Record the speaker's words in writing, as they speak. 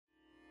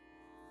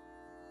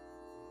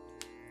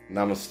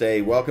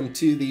Namaste. Welcome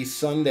to the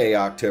Sunday,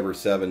 October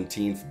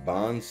 17th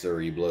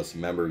Bansuri Bliss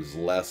Members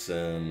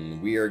Lesson.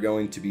 We are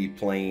going to be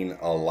playing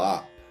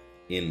Alap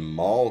in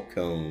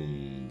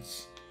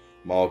Malkauns.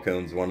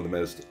 Malkauns, one of the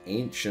most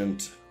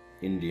ancient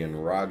Indian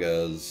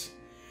ragas.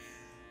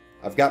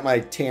 I've got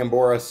my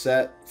tanpura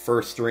set,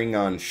 first string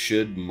on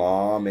Shuddh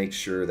Ma. Make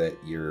sure that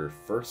your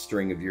first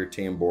string of your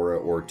tanpura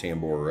or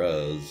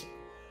tanpuras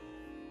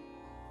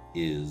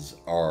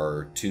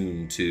are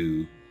tuned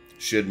to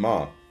Shuddh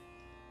Ma.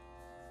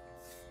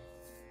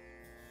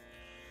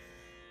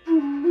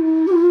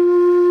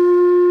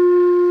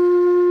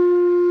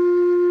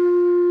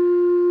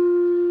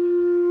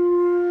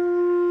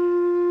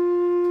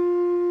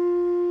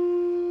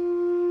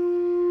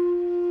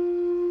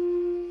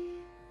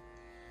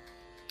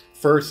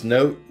 First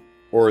note,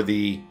 or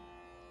the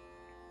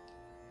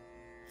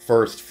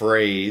first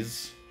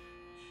phrase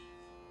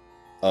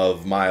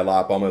of my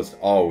Alap almost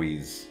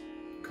always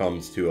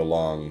comes to a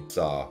long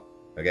saw.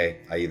 Okay,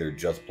 I either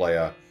just play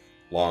a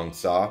long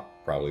saw,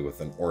 probably with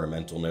an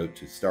ornamental note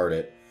to start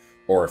it,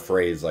 or a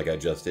phrase like I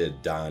just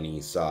did,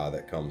 Dani saw,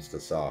 that comes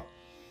to saw.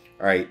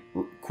 Alright,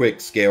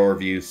 quick scale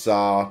review.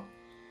 Saw,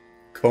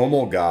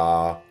 Komal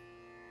Ga,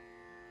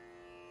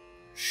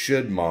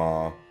 Shuddh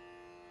Ma,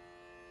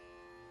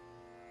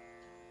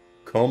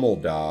 Komal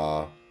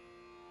Da,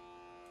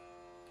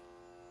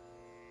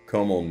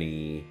 Komal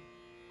Ni,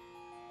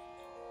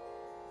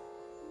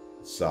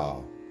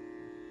 Sa.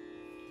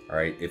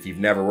 Alright, if you've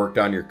never worked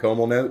on your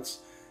Komal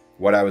notes,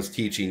 what I was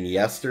teaching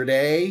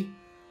yesterday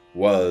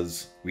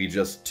was we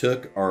just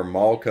took our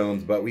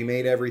Malkauns, but we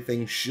made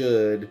everything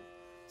Shuddh.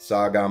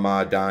 Sa, Ga,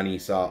 Ma,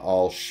 Dani, Sa,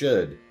 all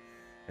Shuddh.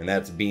 And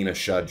that's being a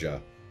Shuddha.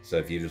 So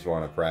if you just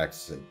want to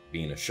practice it,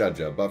 being a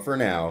Shuddha. But for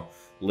now,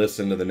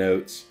 listen to the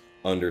notes.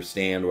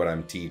 Understand what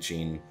I'm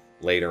teaching.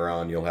 Later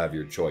on, you'll have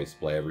your choice.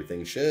 Play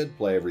everything Shuddh,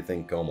 play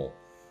everything Komal.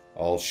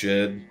 All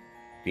Shuddh,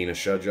 being a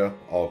Shuddha,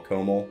 all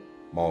Komal,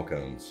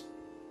 Malkauns.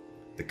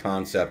 The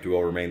concept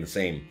will remain the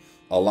same.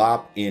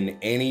 Alap in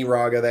any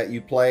raga that you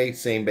play,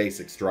 same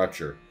basic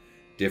structure.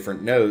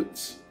 Different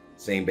notes,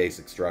 same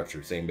basic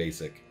structure, same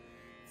basic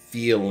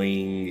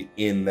feeling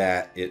in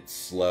that it's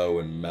slow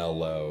and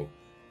mellow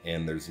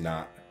and there's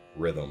not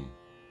rhythm.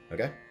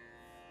 Okay?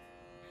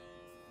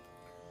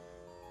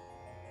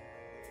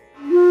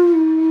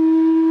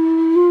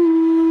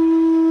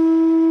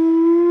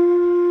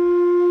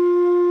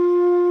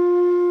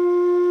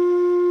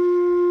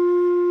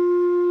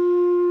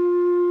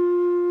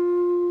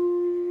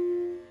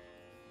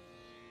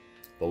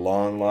 The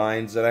long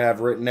lines that I have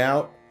written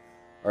out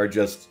are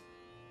just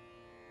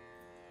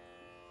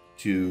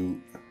to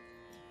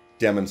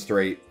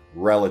demonstrate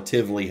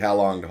relatively how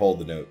long to hold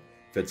the note.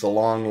 If it's a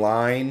long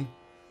line,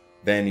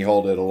 then you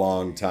hold it a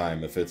long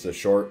time. If it's a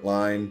short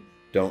line,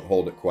 don't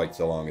hold it quite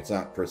so long. It's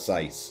not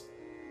precise.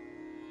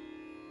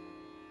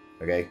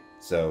 Okay,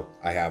 so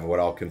I have what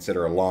I'll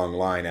consider a long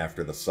line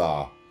after the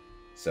saw.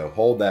 So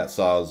hold that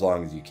saw as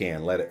long as you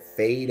can. Let it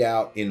fade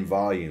out in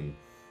volume.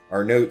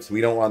 Our notes,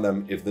 we don't want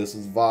them, if this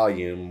is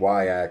volume,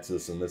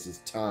 y-axis, and this is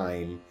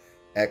time,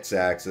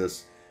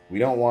 x-axis, we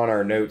don't want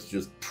our notes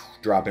just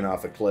dropping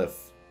off a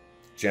cliff,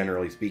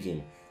 generally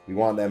speaking. We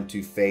want them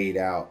to fade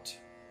out,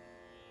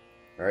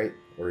 all right?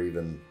 Or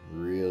even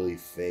really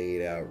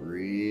fade out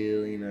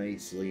really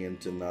nicely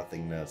into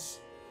nothingness.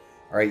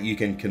 All right, you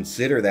can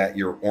consider that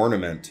your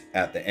ornament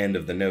at the end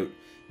of the note.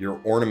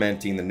 You're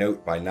ornamenting the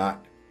note by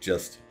not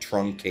just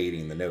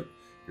truncating the note.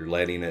 You're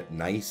letting it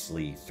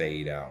nicely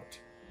fade out.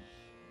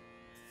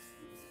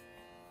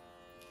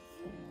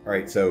 All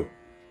right, so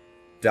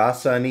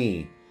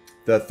dasani.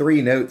 The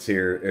three notes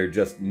here are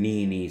just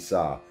ni, ni,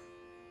 sa.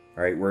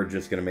 All right, we're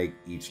just going to make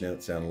each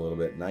note sound a little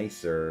bit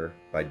nicer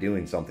by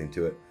doing something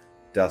to it.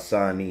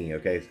 Dasani,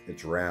 okay?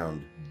 It's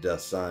round.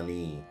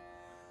 Dasani.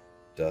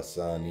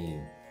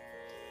 Dasani.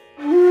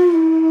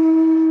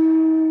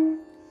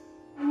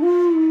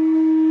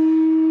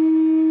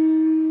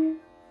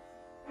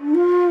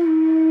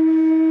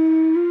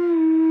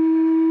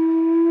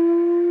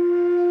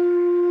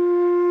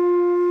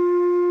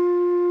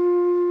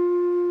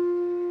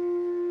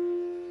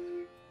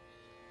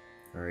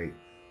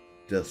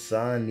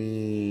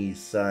 Dasani,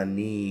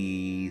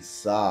 sani,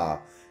 sa.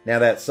 Now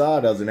that sa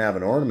doesn't have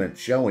an ornament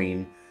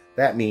showing.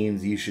 That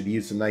means you should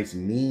use some nice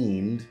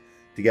meaned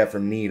to get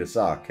from ni to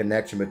sa.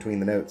 Connection between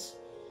the notes.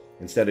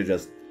 Instead of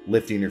just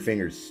lifting your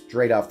fingers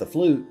straight off the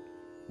flute,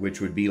 which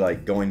would be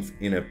like going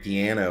in a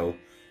piano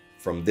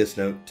from this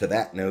note to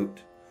that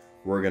note,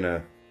 we're going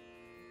to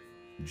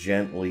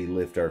gently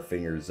lift our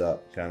fingers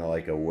up, kind of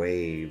like a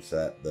wave, so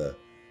that the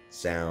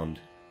sound,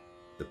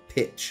 the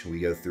pitch,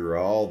 we go through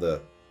all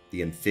the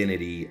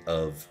infinity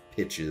of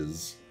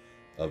pitches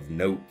of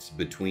notes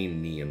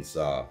between ni and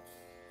sa.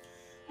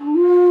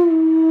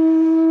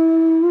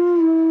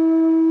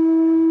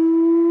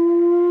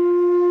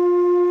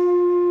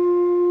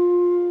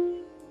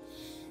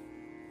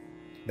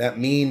 That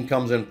mean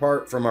comes in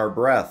part from our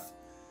breath.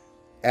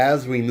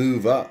 As we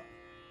move up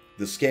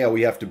the scale,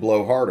 we have to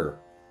blow harder.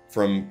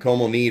 From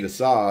komal ni to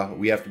sa,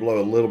 we have to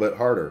blow a little bit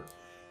harder.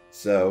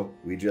 So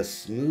we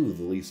just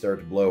smoothly start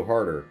to blow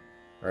harder.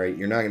 All right,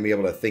 you're not going to be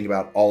able to think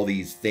about all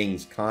these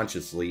things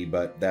consciously,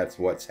 but that's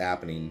what's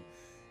happening.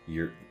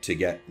 To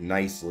get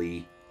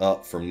nicely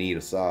up from knee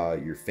to saw,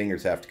 your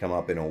fingers have to come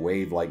up in a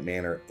wave-like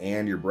manner,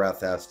 and your breath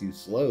has to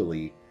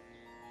slowly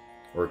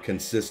or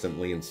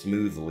consistently and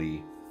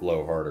smoothly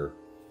blow harder.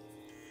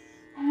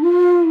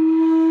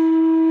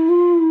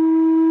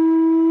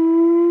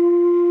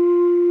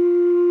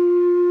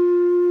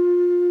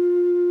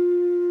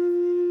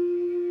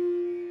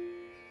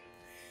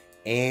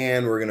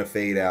 And we're going to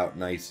fade out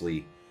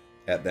nicely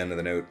at the end of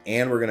the note.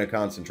 And we're going to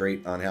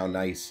concentrate on how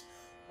nice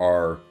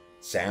our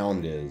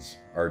sound is,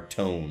 our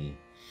tone.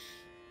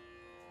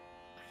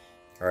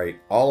 All right,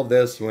 all of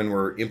this when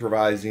we're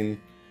improvising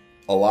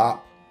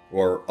Alap,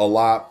 or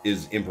Alap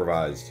is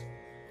improvised.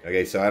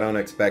 Okay, so I don't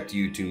expect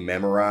you to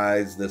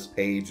memorize this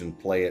page and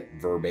play it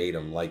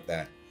verbatim like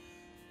that.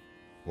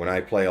 When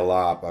I play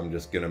Alap, I'm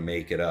just going to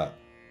make it up.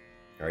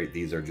 All right,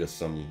 these are just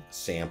some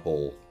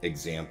sample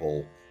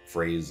example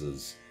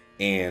phrases.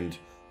 And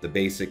the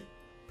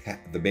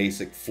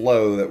basic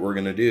flow that we're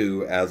going to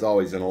do, as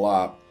always in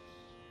Alap,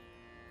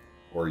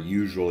 or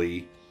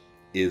usually,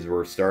 is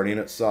we're starting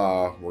at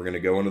saw, we're going to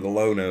go into the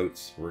low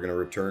notes, we're going to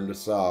return to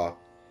saw,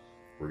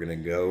 we're going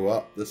to go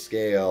up the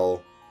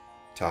scale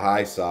to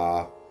high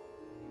saw,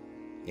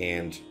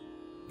 and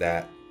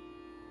that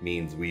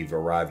means we've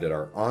arrived at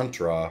our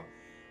entra.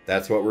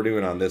 That's what we're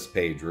doing on this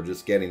page. We're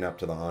just getting up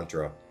to the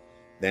entra.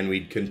 Then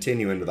we'd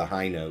continue into the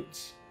high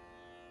notes,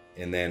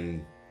 and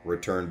then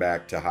return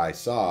back to high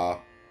saw,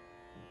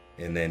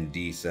 and then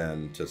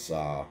descend to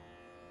saw,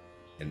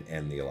 and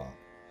end the Alap.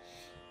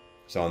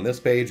 So on this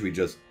page,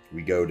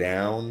 we go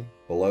down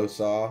below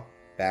saw,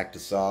 back to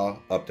saw,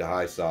 up to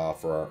high saw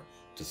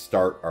to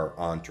start our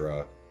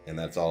entra, and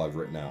that's all I've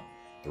written out.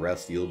 The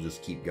rest you'll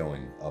just keep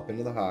going up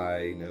into the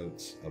high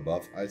notes,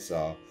 above high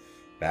saw,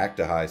 back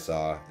to high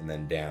saw, and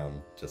then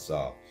down to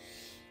saw.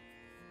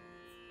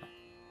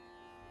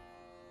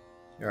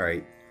 All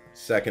right,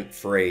 second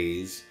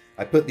phrase.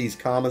 I put these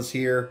commas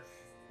here,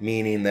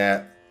 meaning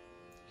that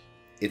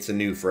it's a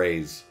new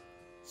phrase.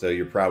 So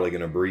you're probably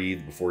going to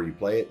breathe before you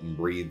play it and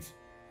breathe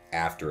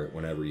after it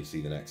whenever you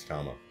see the next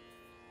comma.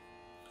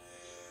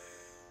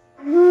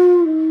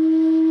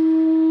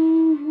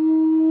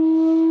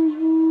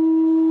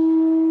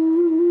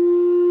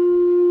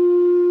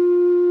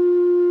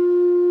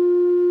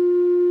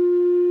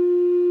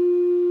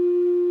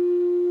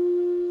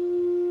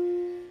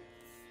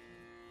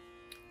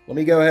 Let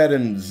me go ahead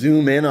and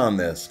zoom in on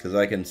this because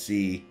I can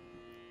see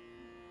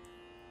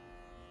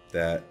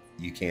that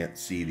you can't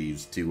see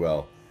these too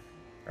well.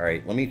 All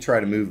right, let me try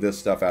to move this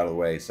stuff out of the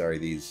way. Sorry,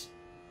 these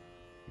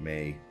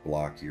may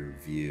block your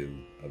view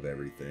of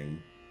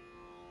everything.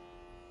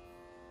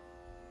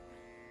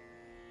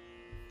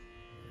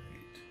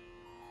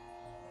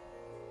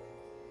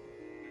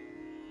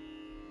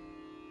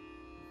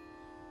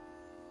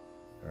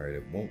 All right,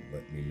 it won't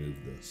let me move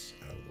this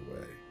out of the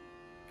way.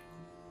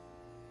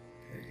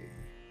 Okay.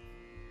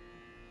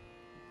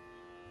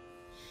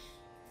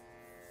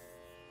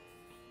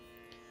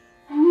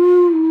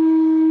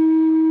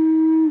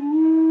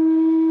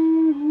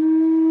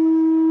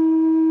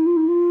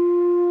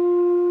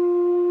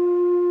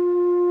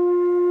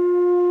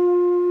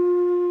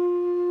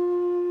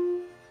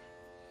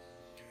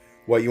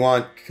 What you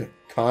want,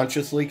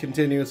 consciously,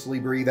 continuously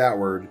breathe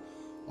outward.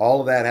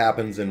 All of that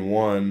happens in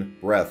one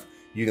breath.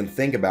 You can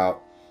think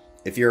about,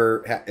 if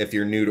you're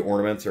new to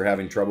ornaments or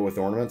having trouble with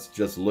ornaments,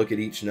 just look at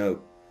each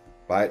note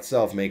by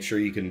itself. Make sure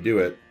you can do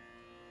it.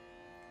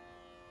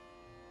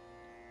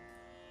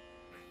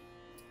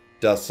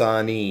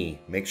 Dasani,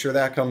 make sure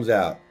that comes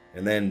out.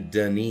 And then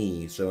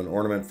dani, so an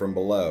ornament from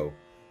below.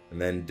 And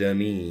then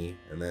dani,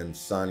 and then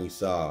sani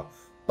sa.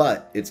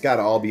 But it's got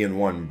to all be in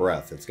one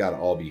breath. It's got to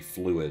all be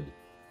fluid.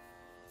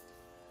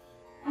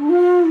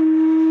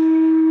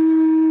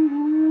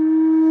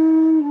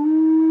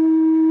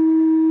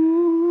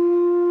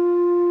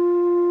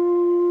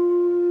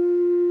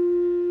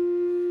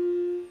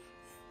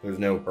 There's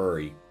no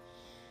hurry.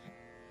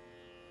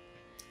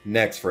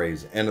 Next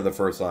phrase, end of the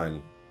first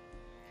line.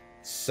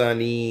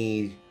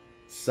 Sunny,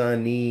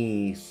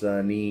 sunny,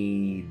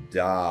 sunny,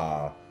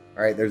 da. All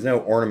right, there's no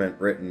ornament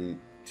written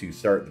to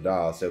start the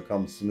da, so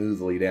come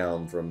smoothly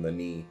down from the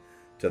knee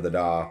to the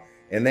da.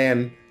 And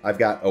then I've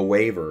got a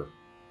waver,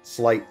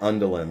 slight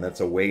undulin, that's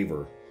a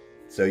waver.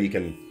 So you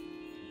can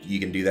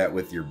do that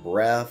with your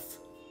breath.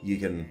 You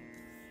can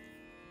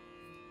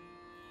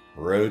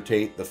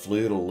rotate the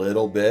flute a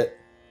little bit,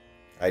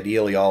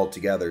 ideally all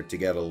together, to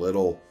get a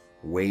little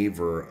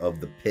waver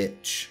of the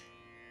pitch.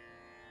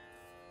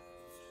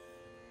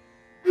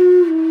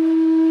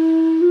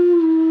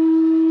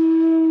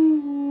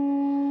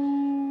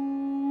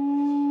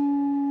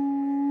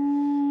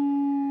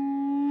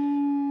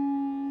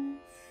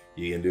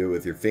 You can do it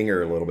with your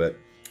finger a little bit.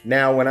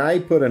 Now, when I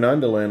put an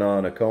undulin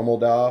on a komal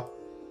da,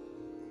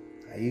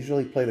 I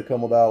usually play the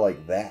komal da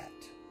like that.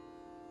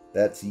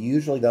 That's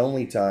usually the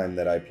only time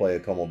that I play a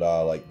komal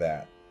da like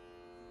that.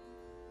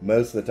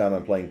 Most of the time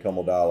I'm playing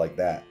komal da like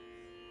that.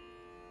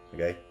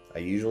 Okay? I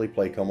usually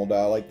play Komul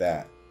Da like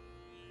that.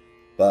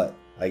 But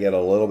I get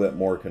a little bit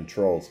more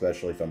control,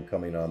 especially if I'm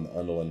coming on the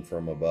Undulin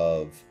from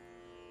above,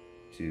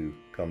 to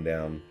come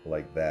down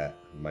like that.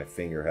 My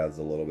finger has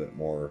a little bit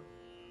more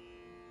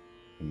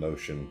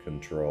motion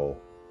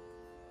control.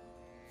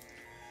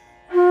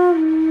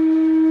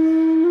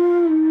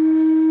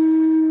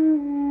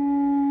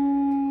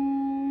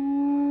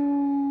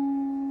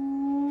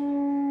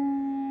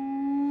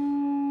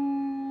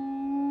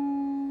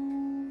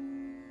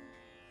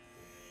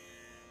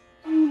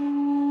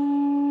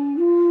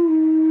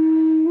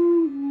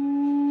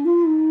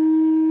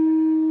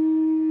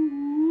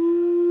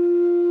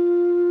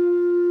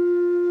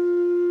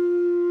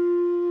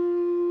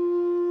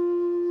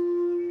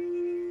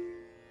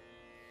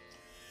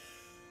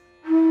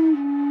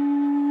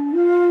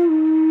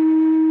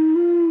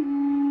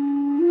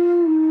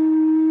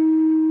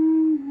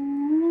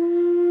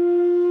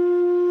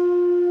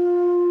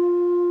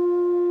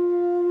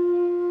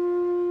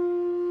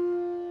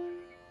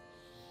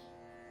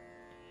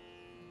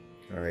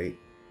 Alright,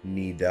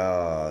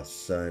 Nida,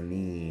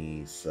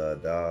 Sani,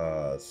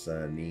 Sada,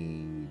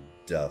 Sani,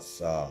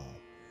 Dasa.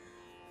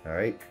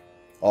 Alright,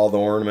 all the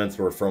ornaments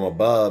were from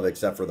above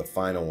except for the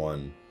final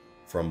one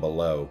from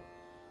below.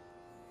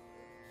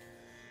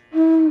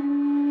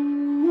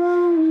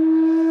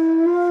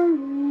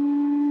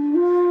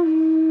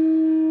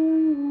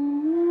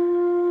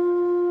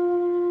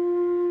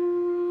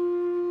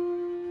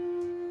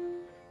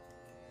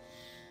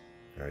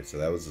 Alright, so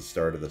that was the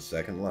start of the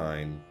second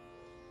line.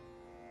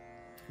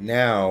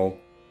 Now,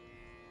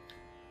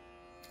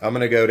 I'm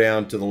going to go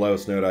down to the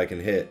lowest note I can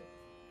hit,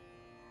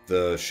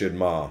 the Shuddh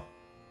Ma.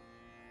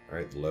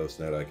 Alright, the lowest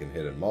note I can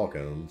hit in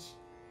Malkauns.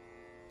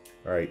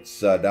 Alright,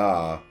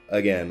 Sada,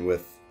 again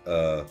with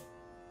a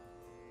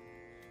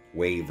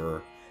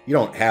waver. You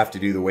don't have to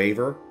do the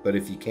waver, but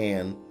if you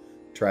can,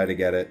 try to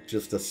get it.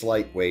 Just a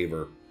slight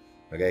waver,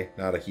 okay?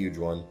 Not a huge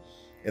one.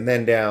 And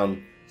then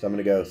down, so I'm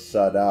going to go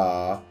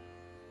Sada.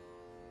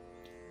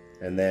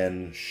 And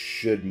then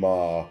Shuddh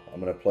Ma.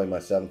 I'm going to play my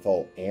 7th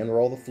hole and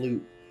roll the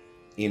flute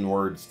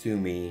inwards to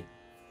me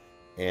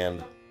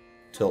and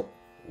tilt,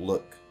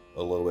 look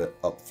a little bit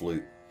up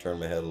flute, turn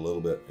my head a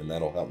little bit, and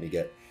that'll help me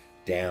get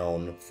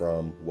down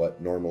from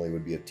what normally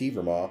would be a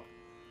Tivra Ma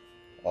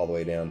all the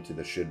way down to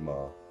the Shuddh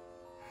Ma.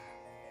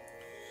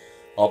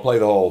 I'll play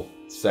the whole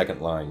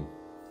second line.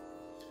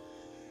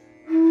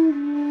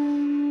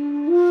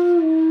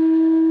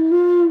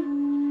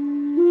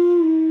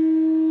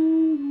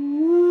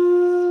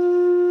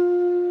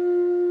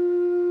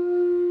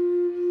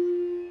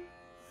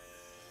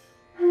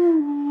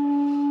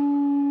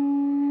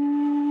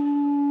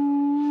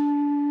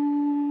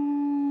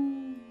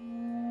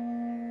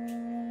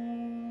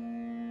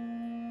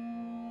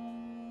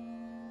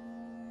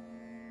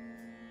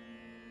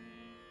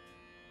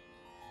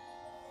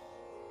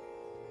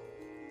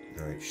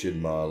 Alright, Shuddh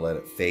Ma, let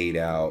it fade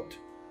out.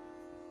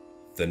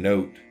 The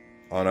note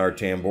on our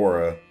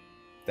tanpura,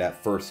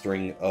 that first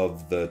string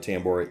of the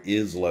tanpura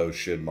is low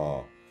Shuddh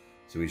Ma.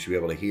 So we should be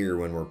able to hear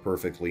when we're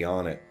perfectly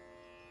on it.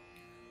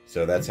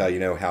 So that's how you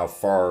know how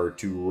far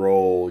to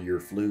roll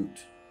your flute.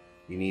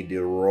 You need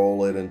to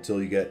roll it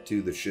until you get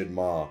to the Shuddh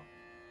Ma.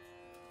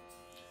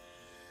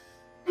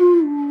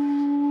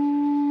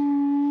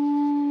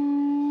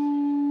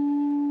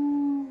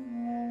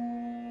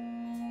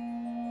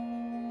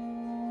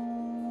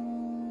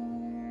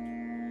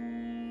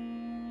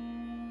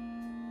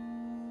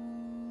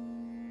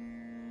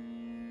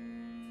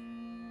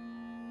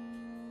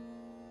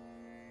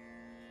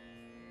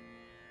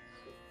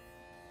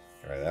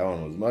 Alright, that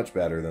one was much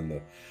better than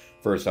the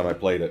first time I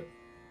played it.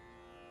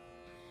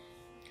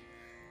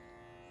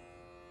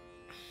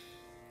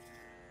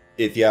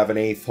 If you have an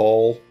 8th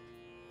hole,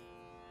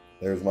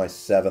 there's my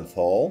 7th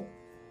hole.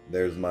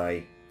 There's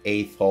my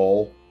 8th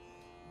hole,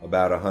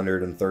 about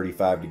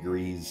 135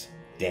 degrees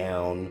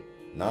down.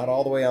 Not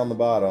all the way on the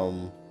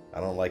bottom.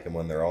 I don't like them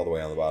when they're all the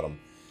way on the bottom.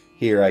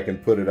 Here I can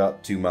put it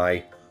up to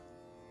my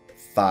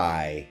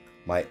thigh,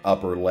 my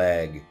upper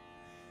leg.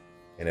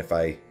 And if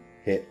I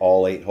hit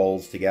all 8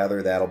 holes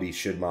together, that'll be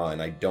Shuddh Ma,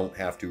 and I don't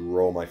have to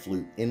roll my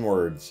flute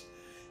inwards.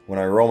 When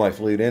I roll my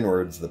flute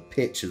inwards, the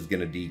pitch is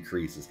going to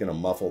decrease. It's going to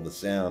muffle the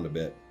sound a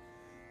bit.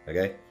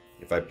 Okay?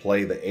 If I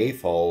play the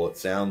 8th hole, it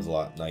sounds a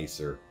lot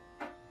nicer.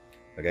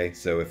 Okay?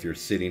 So if you're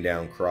sitting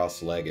down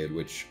cross-legged,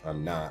 which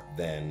I'm not,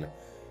 then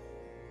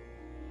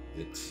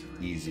it's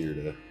easier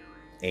to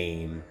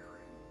aim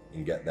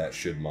and get that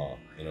Shuddh Ma,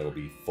 and it'll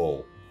be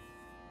full.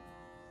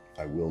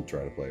 I will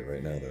try to play it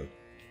right now, though.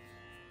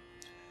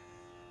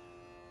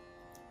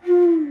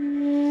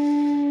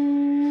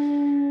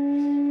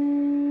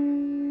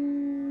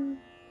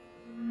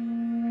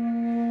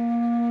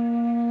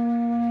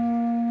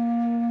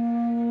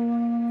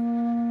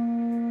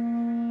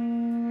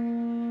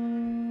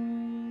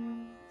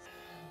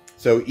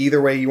 So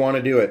either way you want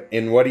to do it.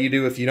 And what do you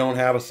do if you don't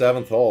have a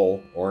 7th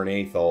hole or an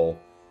 8th hole?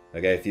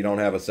 Okay, if you don't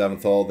have a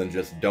 7th hole, then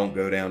just don't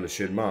go down to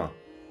Shuddh Ma.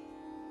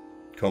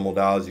 Komul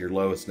Da is your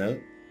lowest note.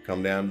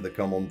 Come down to the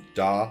Komul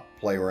Da,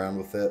 play around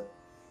with it,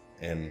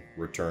 and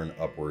return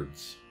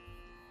upwards.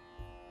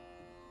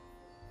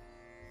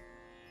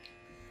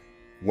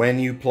 When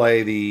you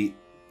play the,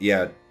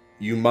 yeah,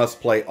 you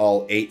must play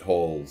all 8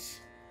 holes.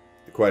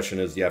 The question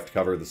is, you have to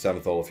cover the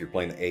 7th hole if you're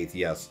playing the 8th.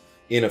 Yes.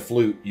 In a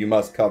flute, you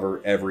must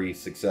cover every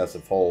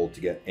successive hole to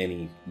get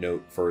any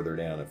note further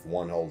down. If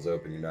one hole's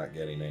open, you're not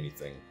getting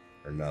anything,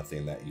 or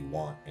nothing that you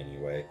want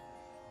anyway.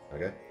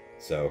 Okay?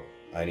 So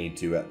I need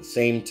to, at the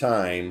same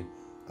time,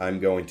 I'm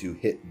going to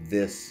hit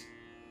this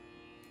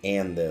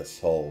and this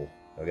hole.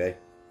 Okay?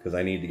 Because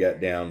I need to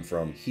get down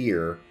from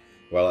here.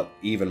 Well,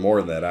 even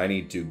more than that, I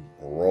need to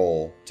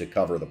roll to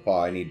cover the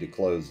paw. I need to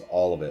close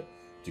all of it.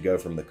 To go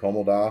from the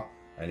Komul Da,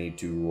 I need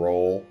to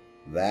roll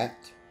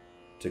that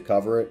to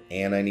cover it,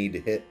 and I need to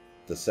hit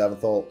the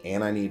 7th hole,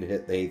 and I need to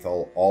hit the 8th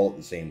hole all at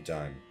the same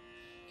time.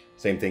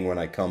 Same thing when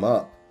I come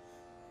up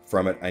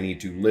from it, I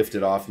need to lift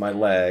it off my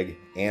leg,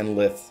 and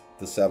lift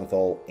the 7th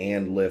hole,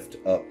 and lift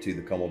up to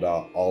the Komul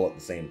Da all at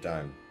the same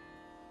time.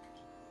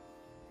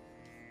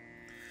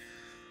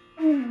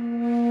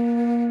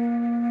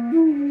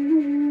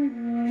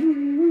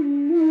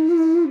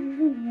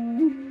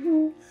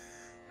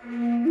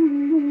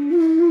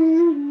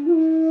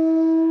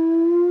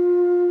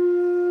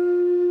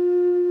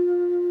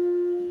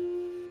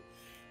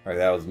 All right,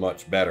 that was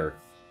much better.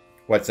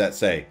 What's that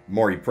say? The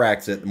more you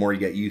practice it, the more you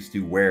get used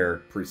to where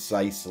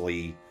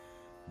precisely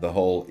the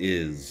hole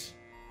is.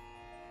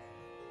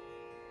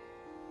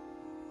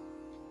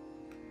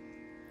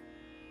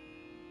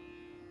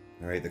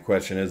 All right, the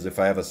question is, if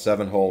I have a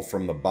 7 hole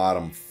from the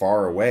bottom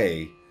far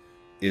away,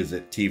 is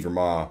it Tivra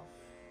Ma?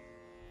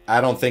 I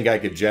don't think I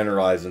could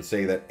generalize and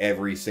say that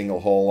every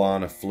single hole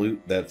on a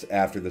flute that's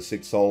after the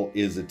 6th hole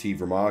is a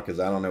Tivra Ma, because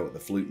I don't know what the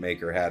flute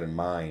maker had in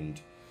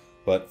mind.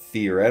 But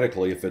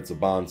theoretically, if it's a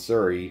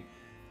Bansuri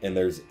and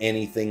there's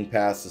anything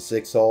past the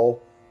 6th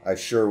hole, I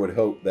sure would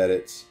hope that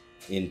it's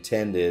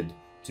intended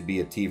to be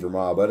a Tivra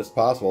Ma. But it's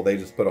possible they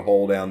just put a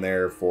hole down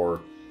there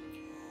for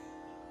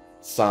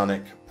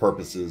sonic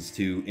purposes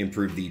to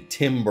improve the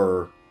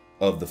timbre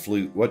of the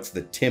flute. What's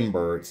the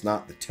timbre? It's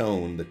not the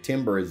tone. The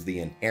timbre is the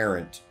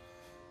inherent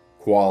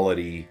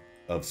quality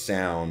of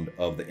sound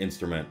of the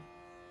instrument,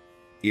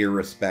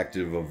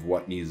 irrespective of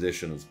what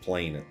musician is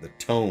playing it. The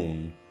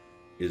tone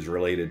is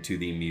related to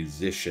the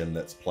musician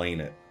that's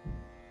playing it.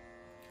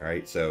 All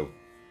right, so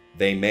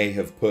they may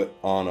have put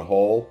on a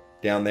hole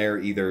down there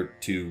either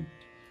to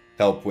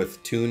help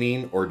with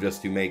tuning or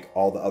just to make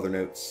all the other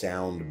notes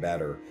sound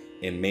better.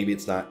 And maybe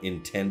it's not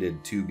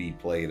intended to be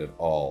played at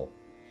all.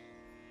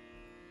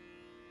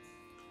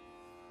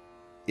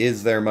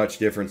 Is there much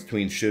difference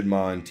between Shuddh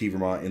Ma and Tivra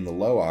Ma in the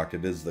low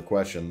octave is the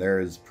question. There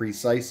is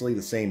precisely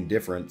the same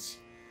difference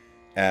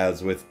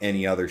as with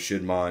any other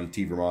Shuddh Ma and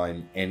Tivra Ma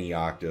in any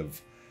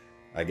octave.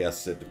 I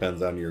guess it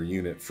depends on your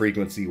unit.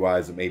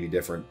 Frequency-wise, it may be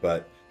different,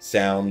 but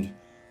sound-wise,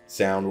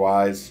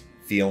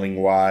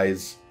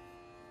 feeling-wise,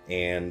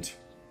 and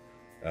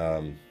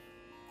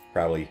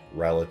probably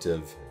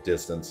relative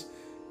distance.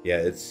 Yeah,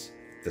 it's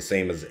the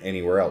same as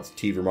anywhere else.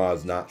 Tivra Ma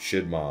is not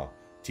Shuddh Ma.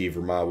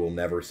 Tivra Ma will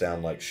never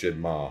sound like Shuddh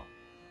Ma.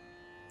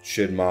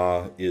 Shuddh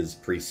Ma is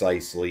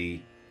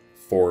precisely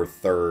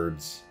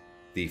 4/3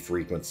 the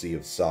frequency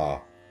of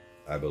Sa,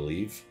 I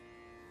believe.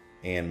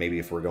 And maybe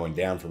if we're going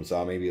down from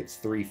Sa, maybe it's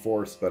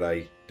 3/4, but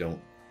I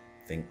don't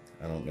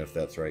know if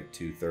that's right.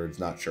 2/3,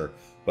 not sure.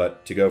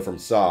 But to go from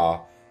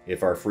Sa,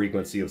 if our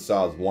frequency of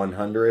Sa is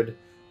 100,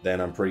 then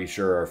I'm pretty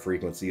sure our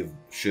frequency of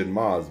Shuddh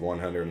Ma is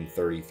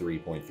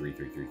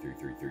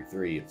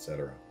 133.33333333,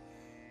 etc.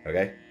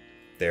 Okay?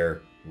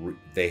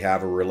 They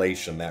have a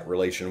relation. That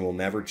relation will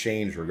never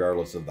change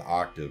regardless of the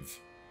octave.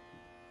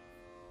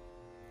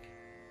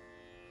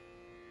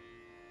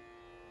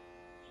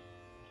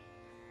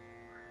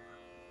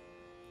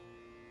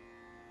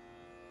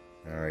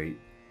 Alright,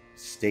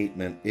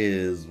 statement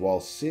is, while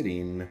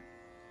sitting,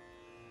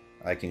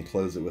 I can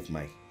close it with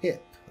my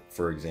hip,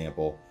 for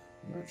example.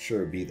 I'm not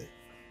sure it'd be the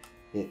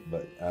hip,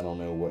 but I don't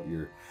know what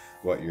you're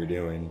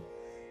doing.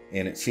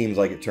 And it seems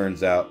like it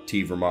turns out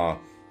Tivra Ma.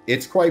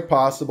 It's quite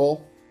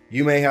possible.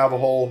 You may have a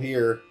hole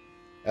here.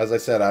 As I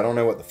said, I don't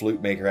know what the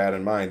flute maker had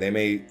in mind. They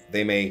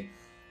may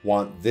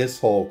want this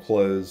hole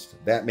closed.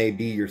 That may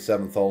be your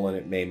 7th hole, and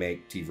it may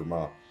make Tivra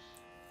Ma.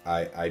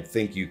 I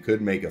think you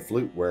could make a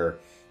flute where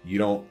you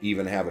don't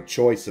even have a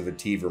choice of a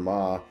Tivra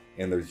Ma,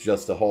 and there's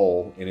just a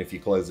hole, and if you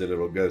close it,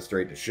 it'll go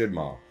straight to Shuddh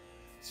Ma.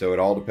 So it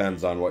all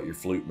depends on what your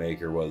flute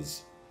maker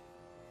was,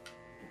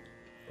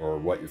 or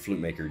what your flute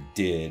maker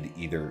did,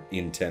 either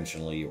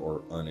intentionally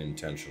or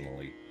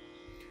unintentionally.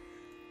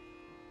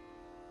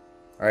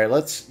 All right,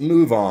 let's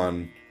move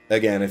on.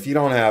 Again, if you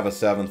don't have a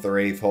 7th or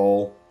 8th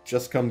hole,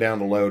 just come down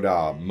to low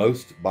Da.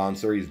 Most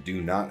Bansuris do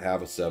not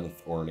have a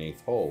 7th or an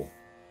 8th hole.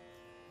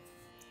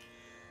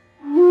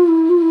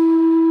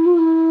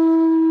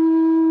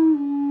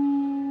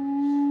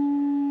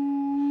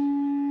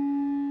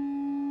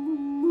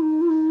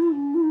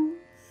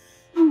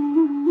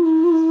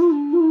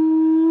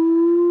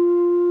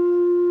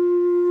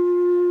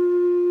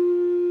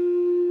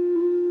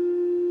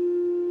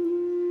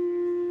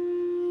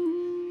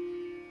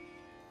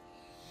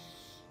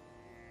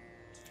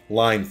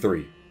 Line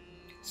 3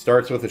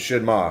 starts with a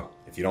Shuddh Ma.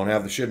 If you don't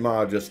have the Shuddh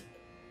Ma, just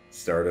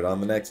start it on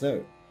the next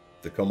note,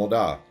 the como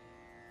da.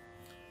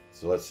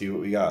 So let's see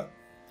what we got.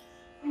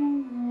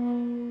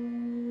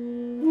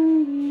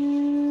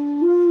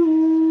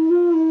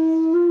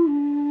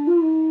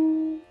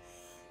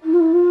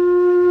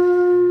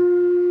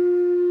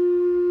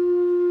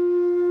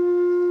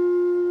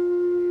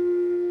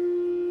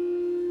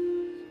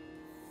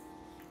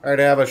 All right,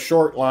 I have a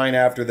short line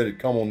after the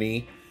como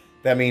ni.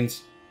 That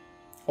means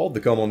hold the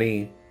como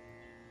ni,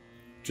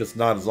 just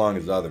not as long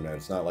as the other note.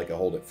 It's not like I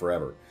hold it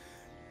forever.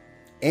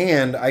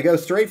 And I go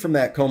straight from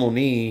that como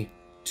ni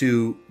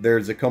to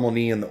there's a como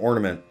ni in the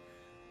ornament.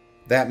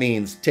 That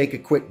means take a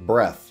quick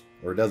breath,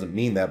 or it doesn't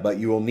mean that, but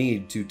you will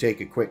need to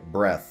take a quick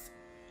breath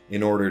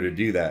in order to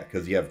do that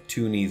because you have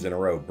two knees in a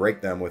row.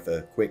 Break them with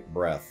a quick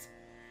breath.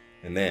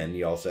 And then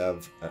you also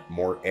have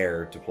more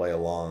air to play a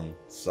long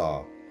saw.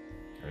 All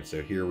right,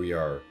 so here we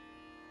are.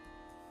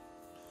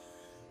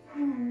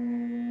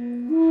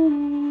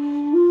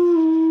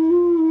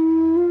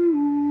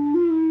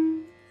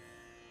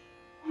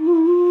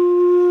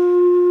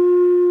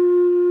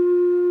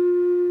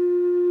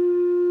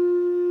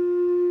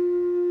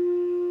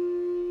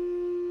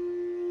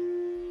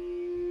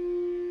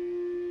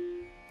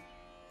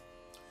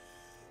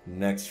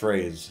 Next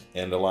phrase,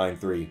 end of line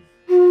 3.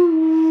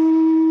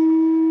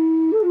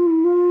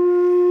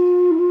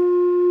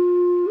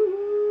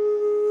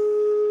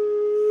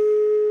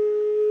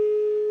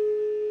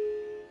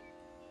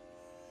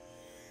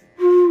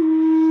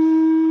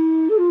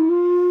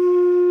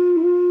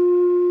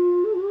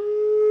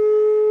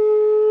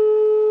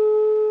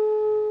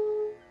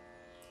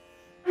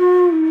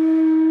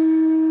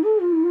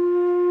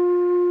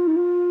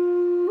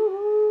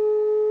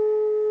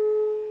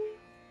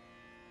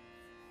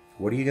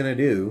 What are you going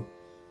to do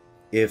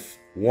if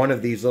one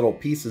of these little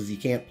pieces you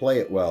can't play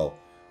it well?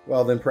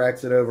 Well, then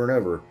practice it over and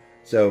over.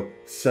 So,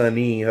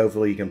 sani,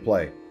 hopefully you can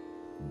play.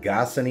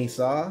 Gasani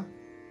sa,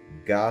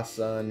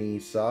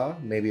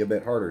 maybe a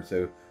bit harder.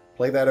 So,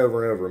 play that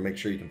over and over and make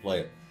sure you can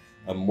play it.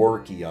 A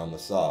morky on the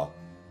saw.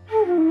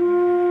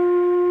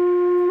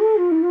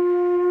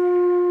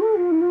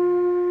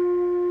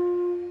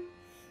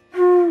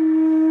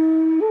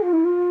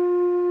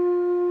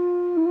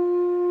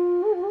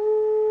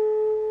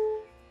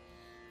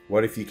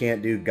 What if you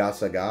can't do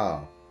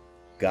gasaga?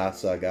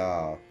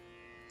 Gasaga.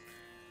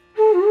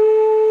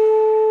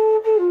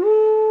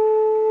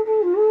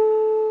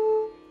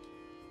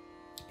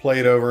 Play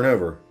it over and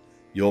over.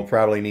 You'll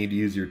probably need to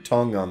use your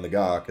tongue on the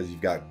ga because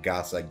you've got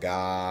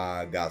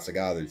gasaga,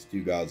 gasaga. There's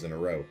two gas in a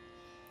row.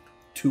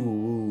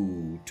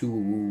 Two.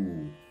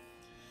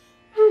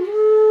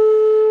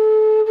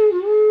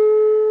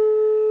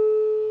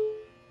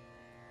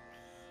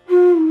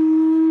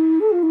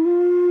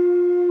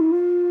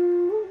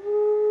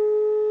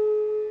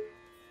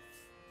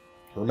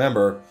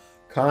 Remember,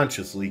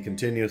 consciously,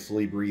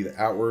 continuously breathe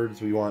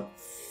outwards. We want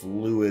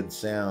fluid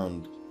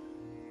sound.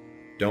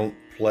 Don't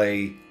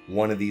play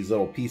one of these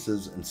little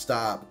pieces and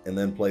stop and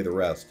then play the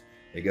rest.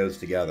 It goes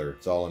together.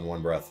 It's all in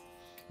one breath.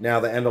 Now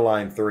the end of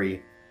line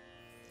 3.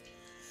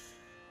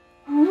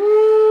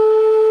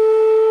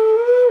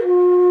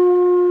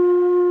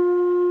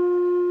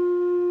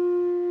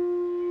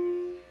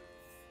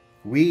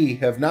 We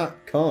have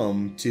not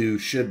come to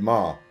Shuddh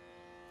Ma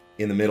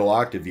in the middle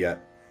octave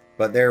yet.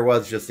 But there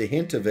was just a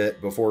hint of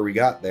it before we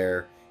got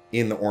there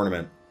in the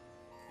ornament.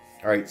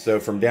 All right, so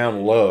from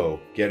down low,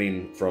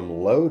 getting from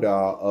low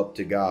da up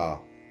to ga.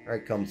 All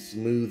right, come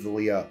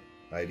smoothly up,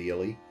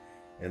 ideally.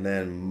 And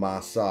then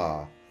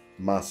masa.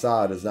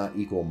 Masa does not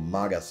equal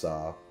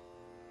magasa.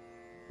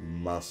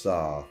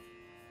 Masa.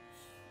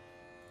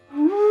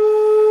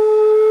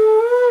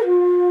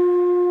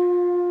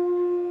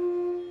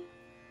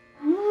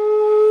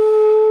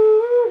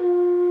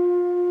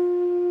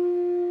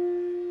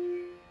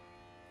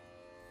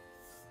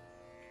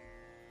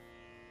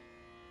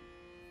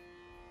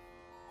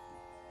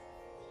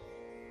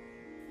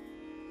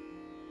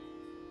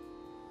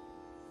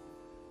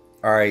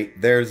 All right,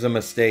 there's a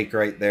mistake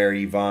right there.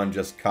 Yvonne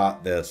just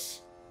caught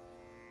this.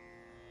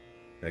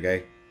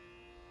 Okay.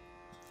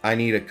 I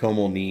need a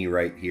como ni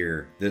right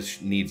here. This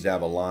needs to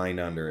have a line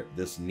under it.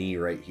 This knee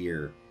right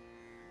here.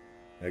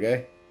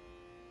 Okay.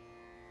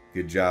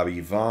 Good job,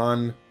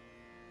 Yvonne.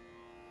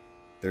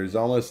 There's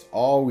almost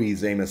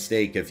always a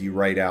mistake if you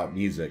write out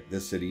music.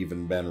 This had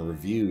even been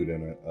reviewed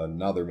and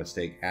another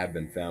mistake had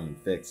been found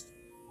and fixed.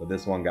 But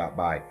this one got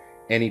by.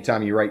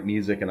 Anytime you write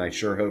music, and I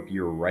sure hope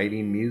you're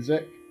writing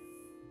music,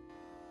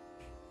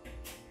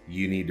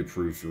 you need to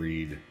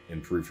proofread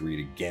and proofread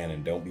again,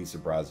 and don't be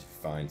surprised if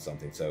you find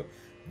something. So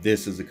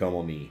this is a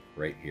como ni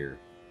right here.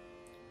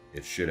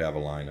 It should have a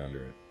line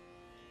under it.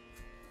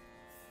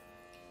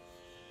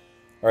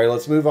 All right,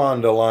 let's move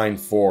on to line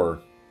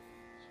 4.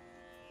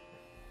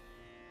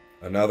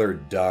 Another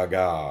daga.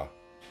 All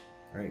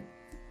right.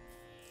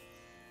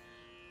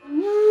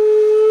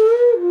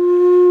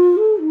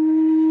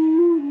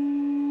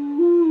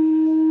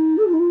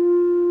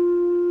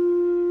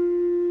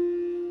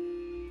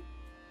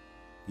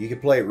 You can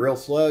play it real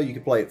slow, you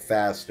can play it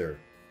faster.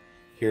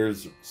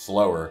 Here's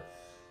slower.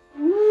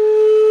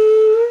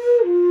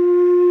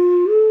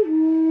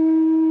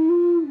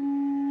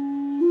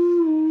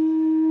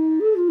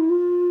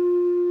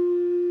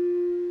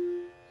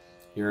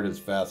 Here it is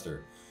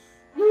faster.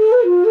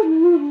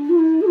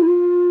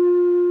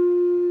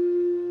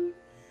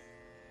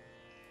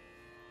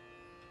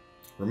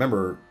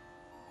 Remember,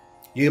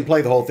 you can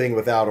play the whole thing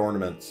without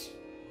ornaments.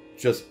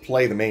 Just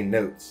play the main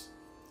notes.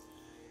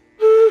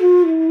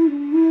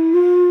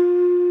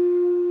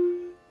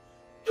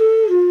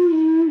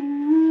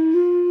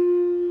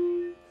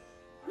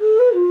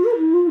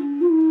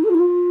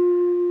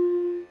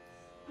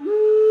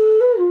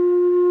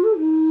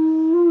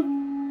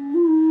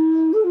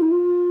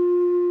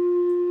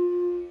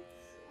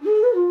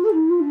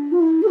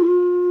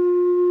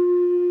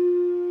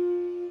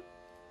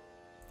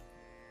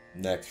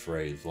 Next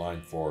phrase,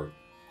 line 4.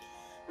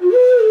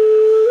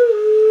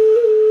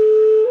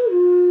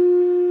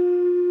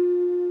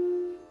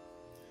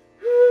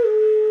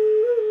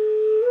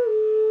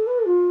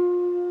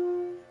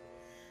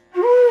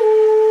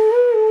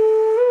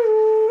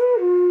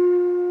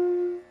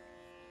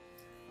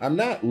 I'm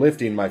not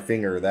lifting my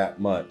finger that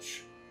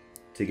much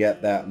to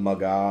get that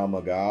maga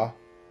maga.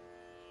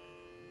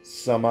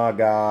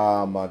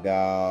 Samaga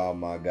maga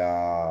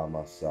maga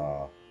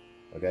masa.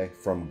 Okay,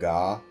 from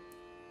ga,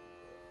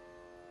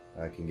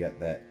 I can get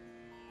that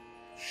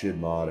Shuddh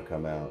Ma to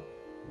come out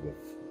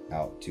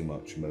without too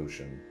much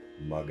motion.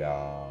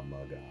 Maga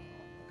maga maga.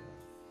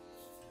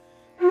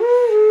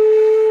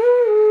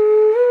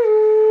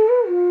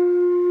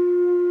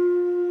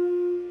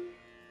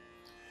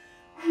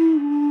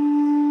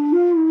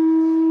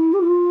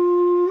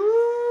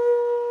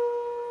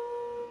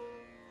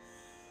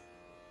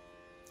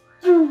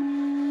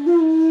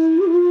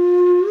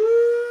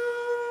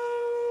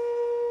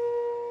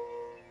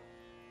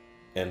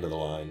 End of the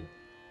line.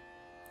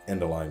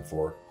 End of line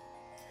 4.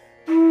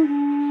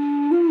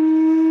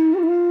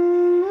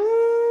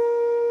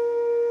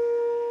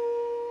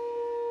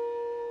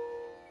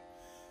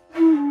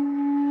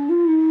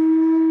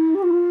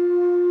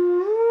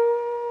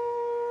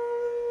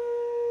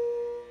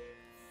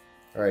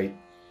 All right.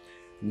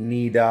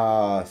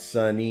 Nida,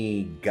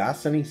 Sani,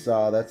 Gasani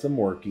Sa, that's a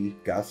Morky.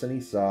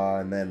 Gasani Sa,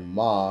 and then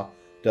Ma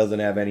doesn't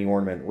have any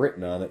ornament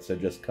written on it, so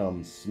it just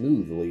comes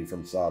smoothly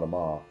from Sa to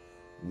Ma.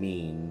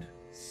 Meaned.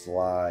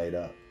 Slide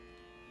up.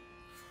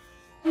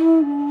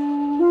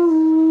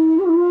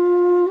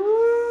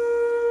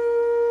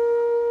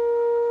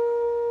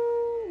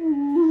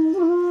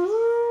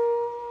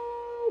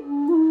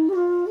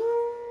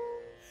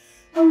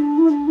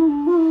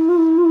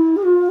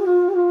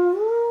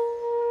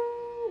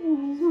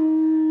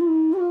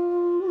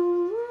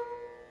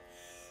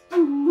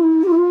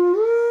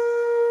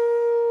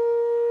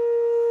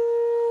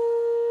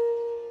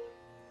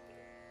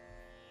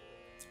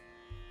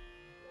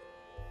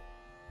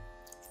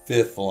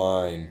 Fifth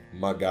line,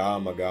 maga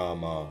maga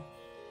ma. All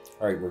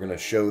right, we're going to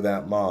show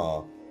that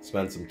ma.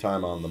 Spend some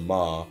time on the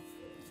ma.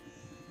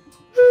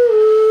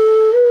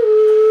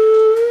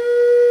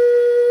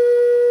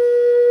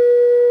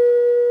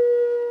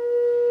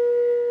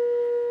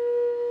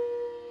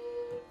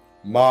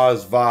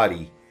 Ma's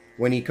vadi.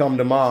 When you come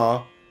to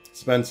ma,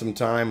 spend some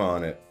time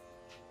on it.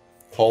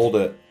 Hold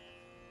it.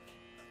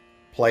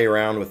 Play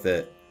around with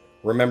it.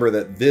 Remember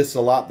that this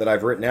Alap that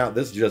I've written out,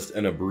 this is just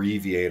an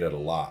abbreviated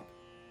Alap.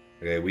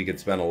 Okay, we could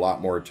spend a lot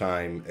more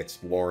time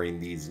exploring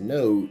these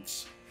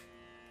notes.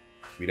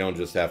 We don't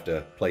just have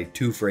to play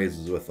 2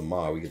 phrases with the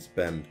ma. We could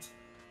spend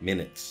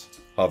minutes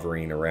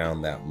hovering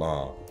around that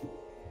ma.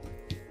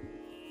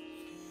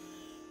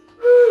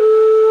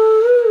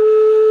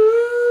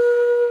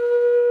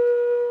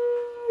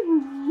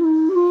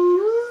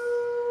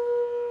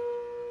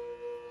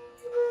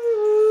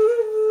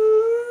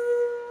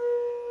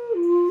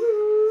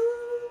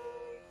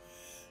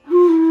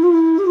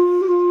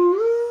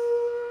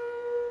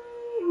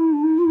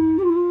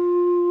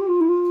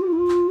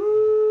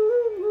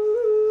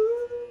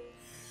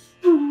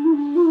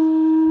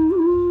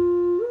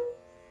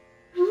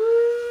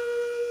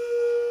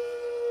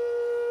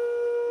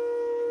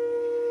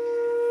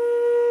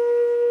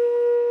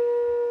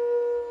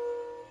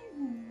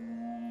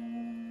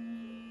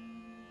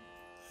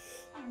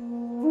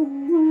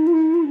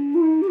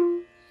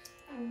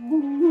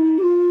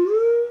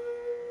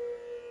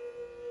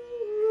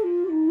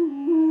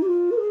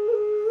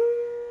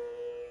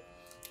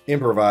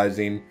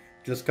 Improvising,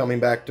 just coming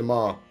back to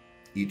ma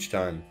each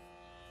time.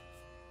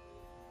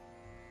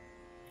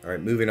 All right,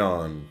 moving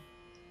on.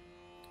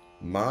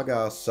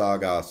 Maga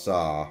saga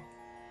sa.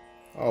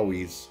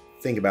 Always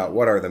think about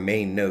what are the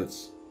main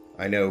notes.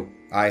 I know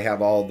I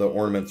have all the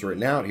ornaments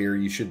written out here.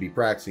 You should be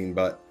practicing,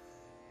 but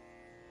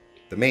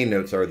the main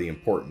notes are the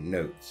important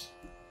notes.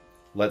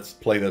 Let's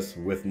play this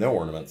with no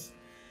ornaments.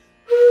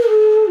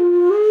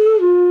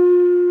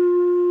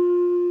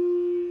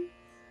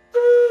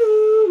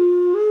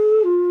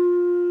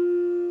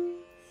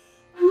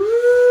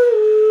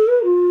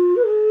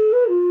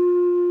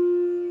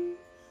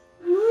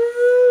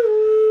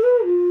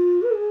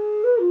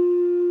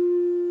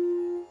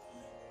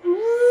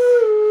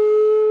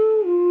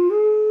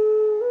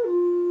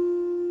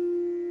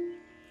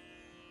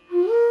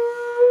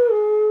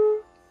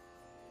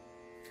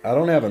 I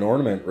don't have an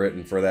ornament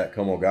written for that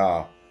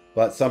Komoga.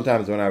 But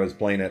sometimes when I was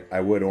playing it,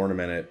 I would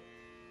ornament it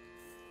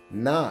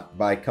not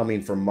by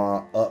coming from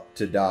Ma up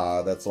to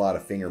Da. That's a lot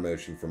of finger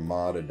motion from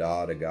Ma to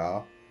Da to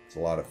Ga. It's a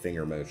lot of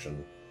finger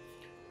motion.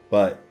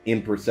 But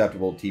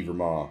imperceptible Tivra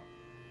Ma.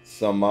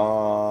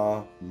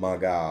 Sama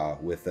Maga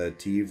with a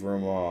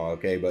Tivra Ma.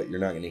 Okay, but you're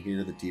not going to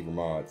hear the Tivra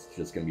Ma. It's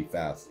just going to be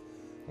fast.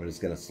 I'm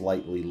just going to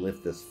slightly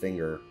lift this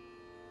finger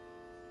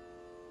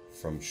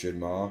from Shuddh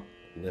Ma.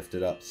 Lift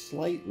it up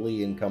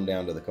slightly and come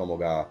down to the Komal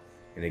Ga.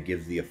 And it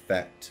gives the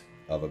effect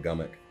of a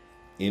gummick.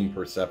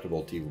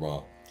 Imperceptible Tivra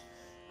Ma.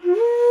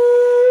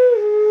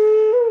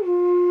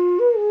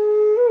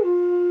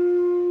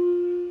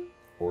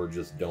 Or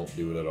just don't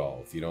do it at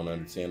all. If you don't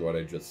understand what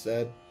I just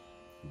said,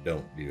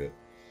 don't do it.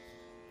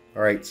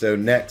 All right, so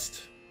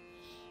next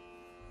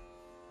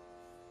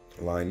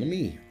line. Let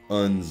me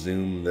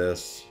unzoom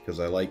this because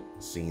I like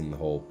seeing the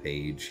whole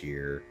page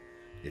here.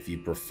 If you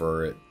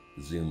prefer it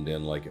zoomed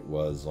in like it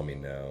was, let me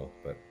know.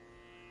 But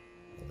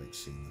I like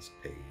seeing this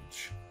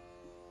page.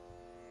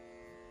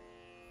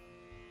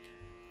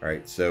 All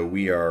right, so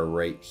we are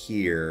right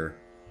here.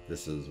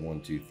 This is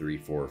 1, 2, 3,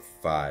 4,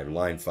 5.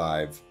 Line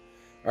 5.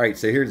 All right,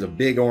 so here's a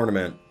big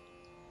ornament.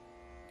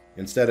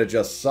 Instead of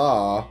just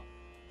saw,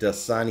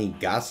 Dasani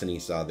Gasani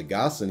saw. The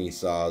Gasani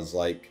saw is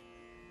like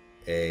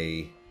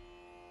a...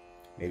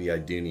 Maybe I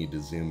do need to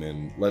zoom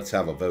in. Let's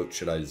have a vote.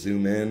 Should I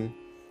zoom in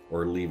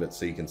or leave it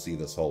so you can see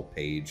this whole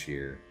page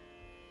here?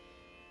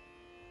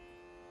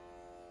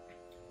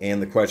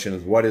 And the question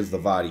is, what is the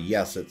Vadi?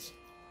 Yes, it's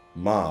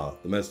Ma.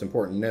 The most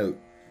important note,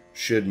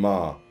 Shuddh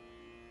Ma.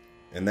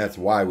 And that's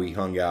why we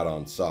hung out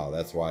on Saw.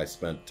 That's why I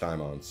spent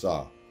time on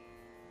Saw.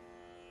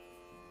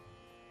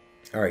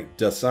 All right,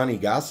 Dasani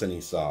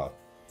Gasani Saw.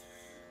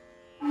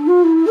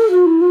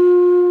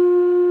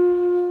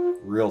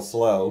 Real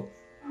slow.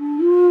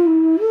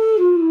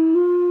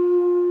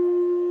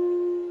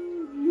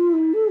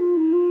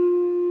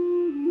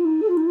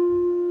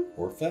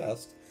 Or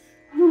fast.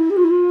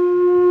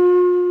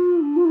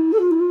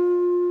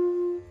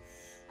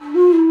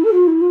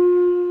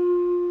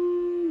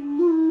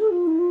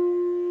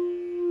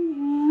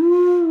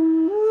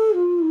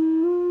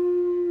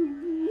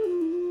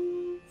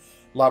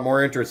 A lot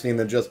more interesting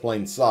than just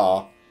plain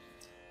saw.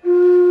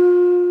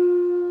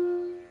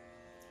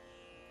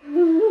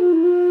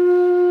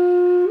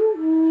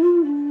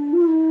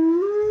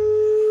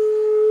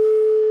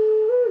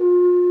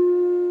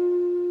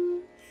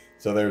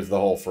 So there's the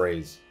whole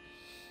phrase.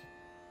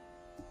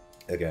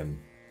 Again.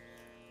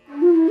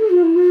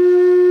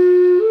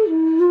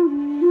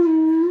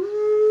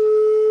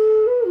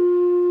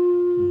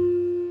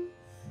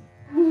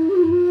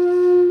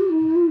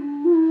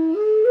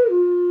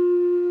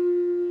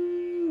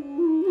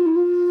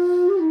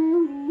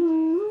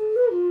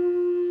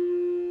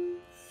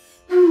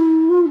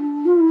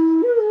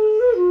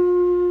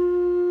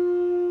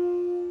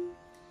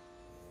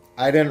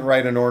 I didn't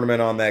write an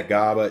ornament on that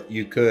ga, but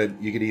you could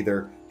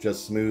either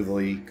just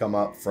smoothly come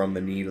up from the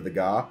knee to the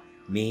ga,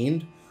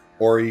 meaned,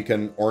 or you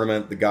can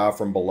ornament the ga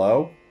from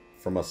below,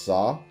 from a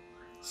saw,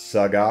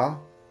 saga.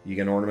 You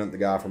can ornament the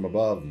ga from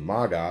above,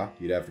 maga.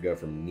 You'd have to go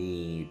from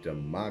knee to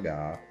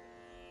maga.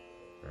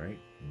 All right,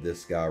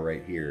 this ga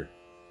right here.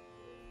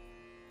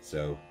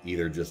 So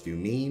either just do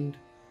meaned,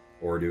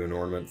 or do an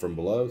ornament from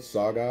below,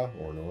 saga,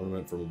 or an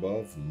ornament from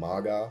above,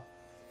 maga.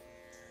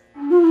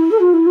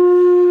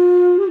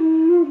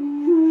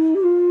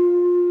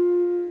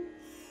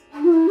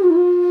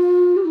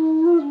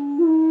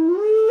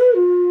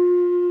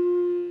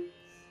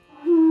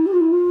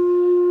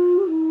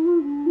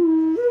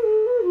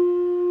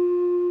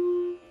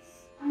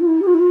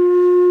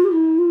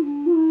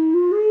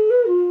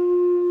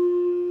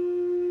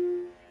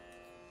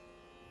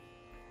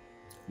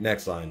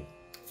 Next line,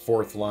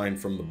 fourth line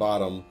from the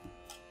bottom.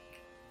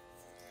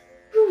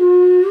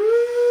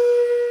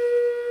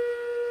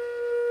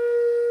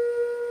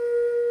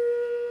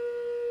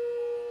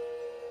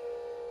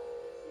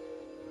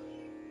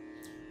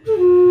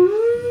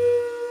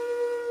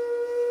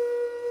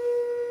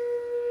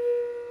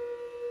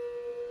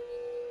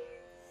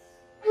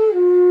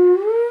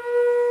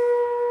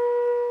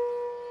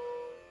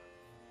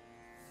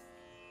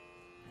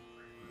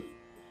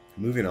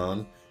 Moving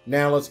on.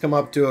 Now let's come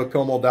up to a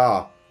Komal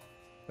Da.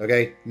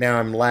 Okay, now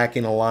I'm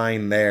lacking a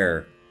line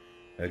there.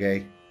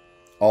 Okay,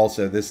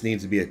 also this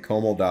needs to be a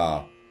Komal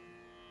Da.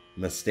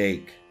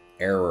 Mistake,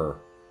 error.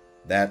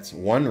 That's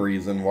one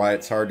reason why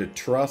it's hard to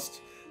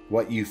trust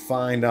what you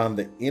find on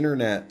the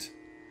internet.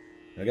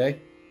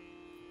 Okay,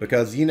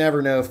 because you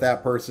never know if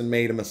that person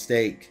made a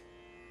mistake.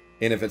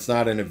 And if it's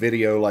not in a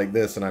video like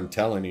this and I'm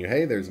telling you,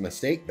 hey, there's a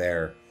mistake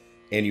there,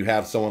 and you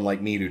have someone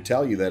like me to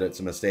tell you that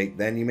it's a mistake,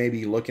 then you may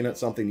be looking at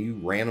something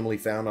you randomly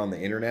found on the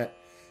internet,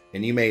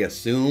 and you may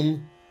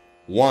assume,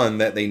 one,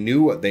 that they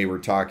knew what they were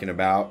talking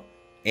about,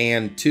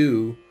 and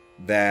two,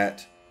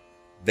 that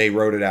they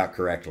wrote it out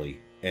correctly.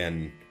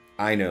 And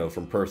I know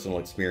from personal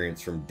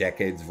experience, from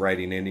decades of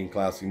writing Indian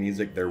classical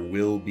music, there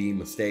will be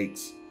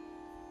mistakes.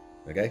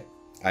 Okay?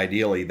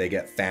 Ideally, they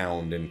get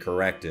found and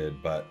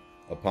corrected, but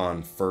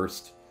upon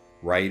first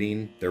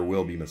writing, there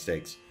will be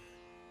mistakes.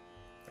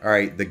 All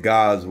right, the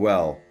ga as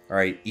well. All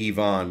right,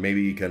 Yvonne,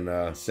 maybe you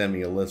can send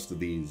me a list of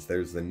these.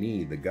 There's the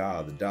ni, the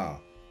ga, the da.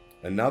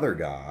 Another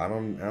ga. I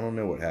don't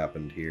know what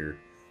happened here,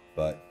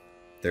 but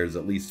there's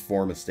at least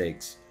 4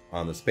 mistakes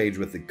on this page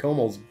with the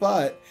komals.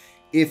 But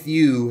if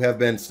you have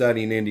been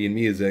studying Indian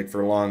music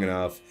for long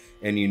enough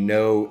and you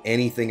know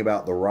anything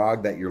about the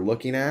rag that you're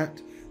looking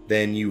at,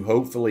 then you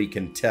hopefully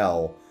can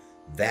tell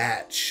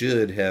that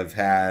should have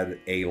had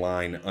a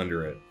line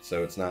under it.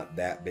 So it's not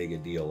that big a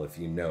deal if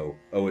you know,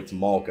 oh, it's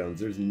Malkauns.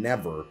 There's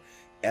never,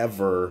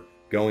 ever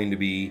going to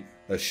be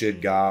a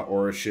Shuddh ga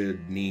or a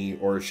Shuddh ni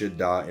or a Shuddh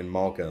da in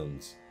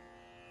Malkauns.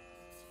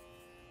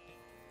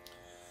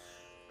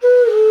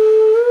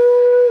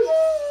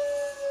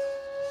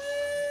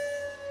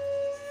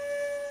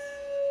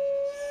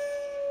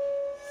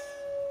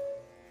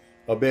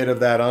 A bit of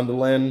that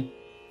undulin.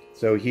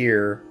 So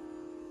here,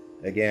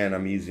 again,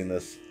 I'm using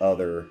this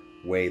other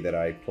way that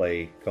I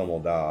play komal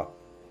da,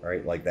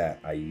 right? Like that.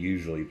 I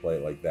usually play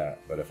it like that.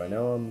 But if I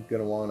know I'm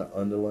going to want an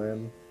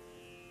undulin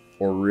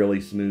or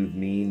really smooth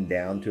mean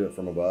down to it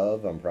from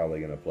above, I'm probably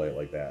going to play it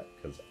like that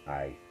because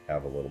I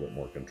have a little bit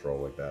more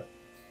control like that.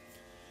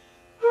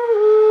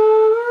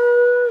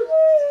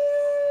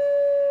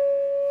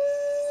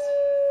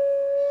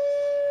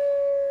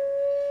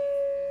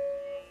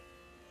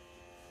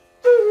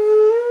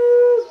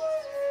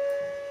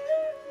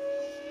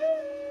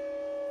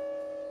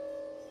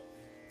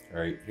 All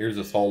right, here's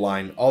this whole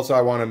line. Also,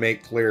 I want to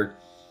make clear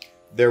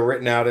they're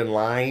written out in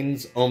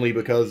lines only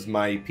because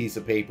my piece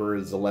of paper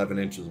is 11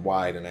 inches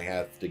wide and I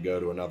have to go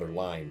to another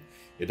line.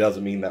 It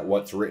doesn't mean that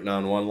what's written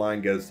on one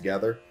line goes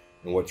together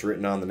and what's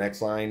written on the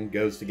next line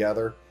goes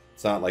together.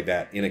 It's not like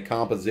that. In a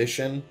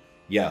composition,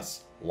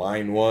 yes,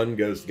 line 1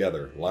 goes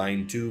together,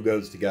 line 2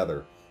 goes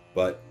together.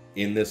 But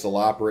in this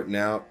Alap written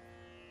out,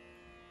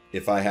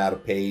 if I had a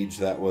page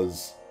that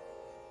was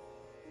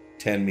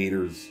 10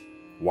 meters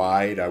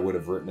wide, I would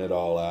have written it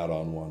all out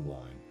on one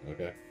line,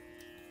 okay?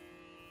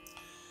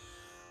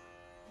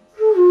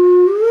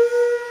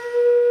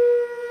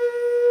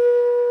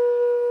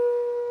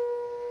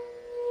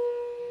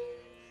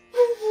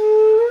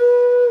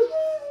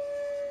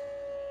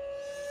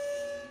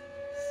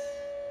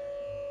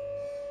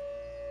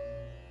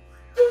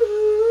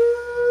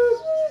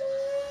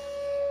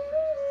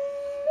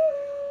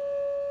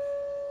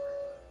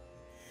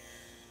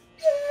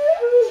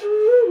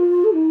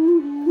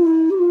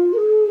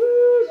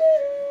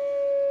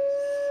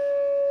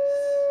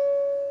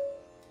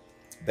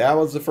 That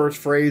was the first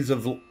phrase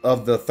of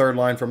the third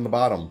line from the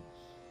bottom.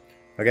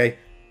 Okay?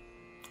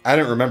 I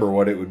didn't remember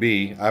what it would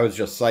be. I was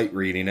just sight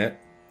reading it,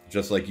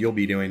 just like you'll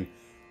be doing.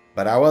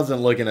 But I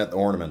wasn't looking at the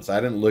ornaments.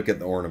 I didn't look at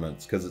the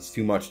ornaments because it's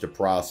too much to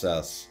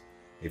process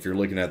if you're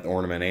looking at the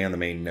ornament and the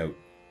main note.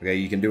 Okay,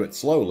 you can do it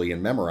slowly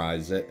and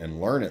memorize it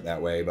and learn it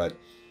that way, but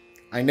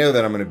I know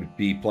that I'm going to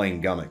be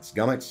playing gummicks.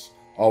 Gummicks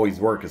always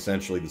work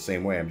essentially the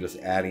same way. I'm just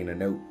adding a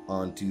note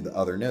onto the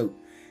other note,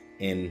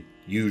 and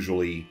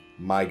usually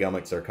my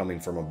gummicks are coming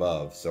from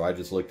above. So I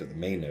just looked at the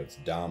main notes.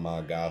 Da,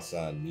 ma, ga,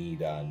 sa, ni,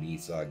 da, ni,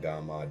 sa,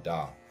 ga, ma,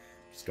 da.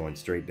 Just going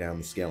straight down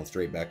the scale and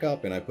straight back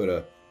up, and I put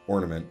a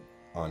ornament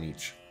on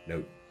each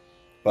note.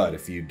 But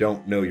if you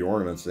don't know your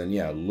ornaments, then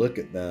yeah, look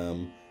at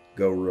them,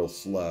 go real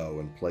slow,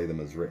 and play them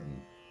as written.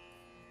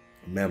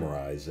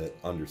 Memorize it,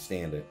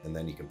 understand it, and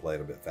then you can play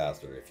it a bit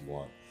faster if you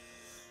want.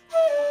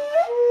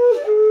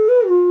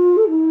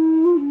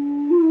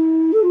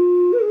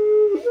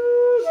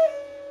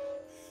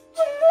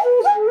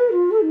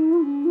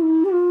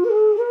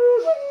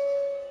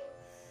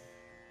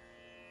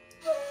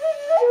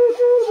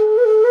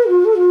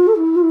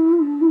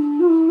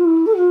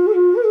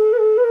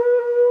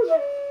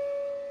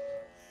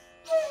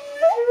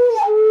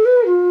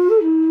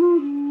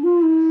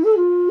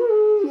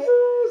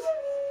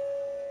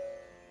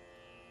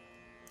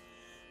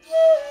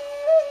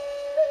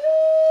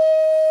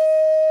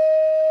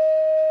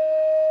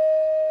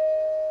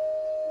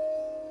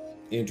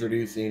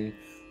 Introducing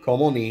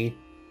komal ni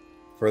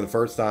for the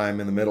first time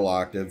in the middle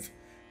octave.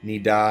 Ni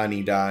da,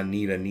 ni da,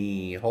 ni da,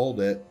 ni. Hold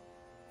it.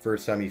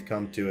 First time you've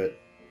come to it,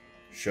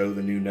 show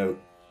the new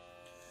note.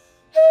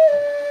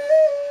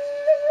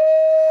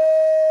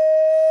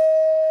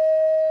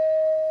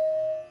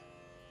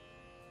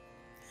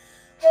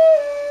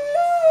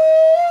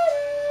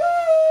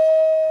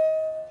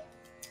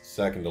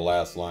 Second to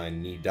last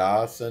line. Ni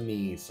da, sa,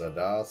 ni, sa,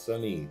 da, sa,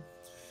 ni.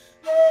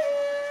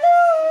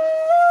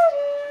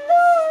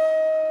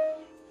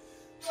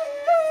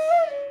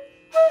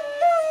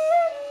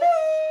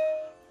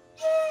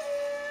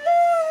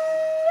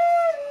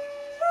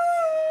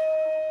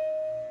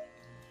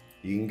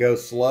 You can go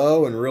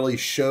slow and really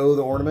show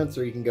the ornaments,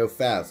 or you can go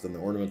fast and the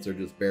ornaments are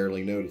just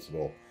barely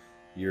noticeable.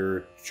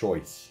 Your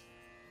choice.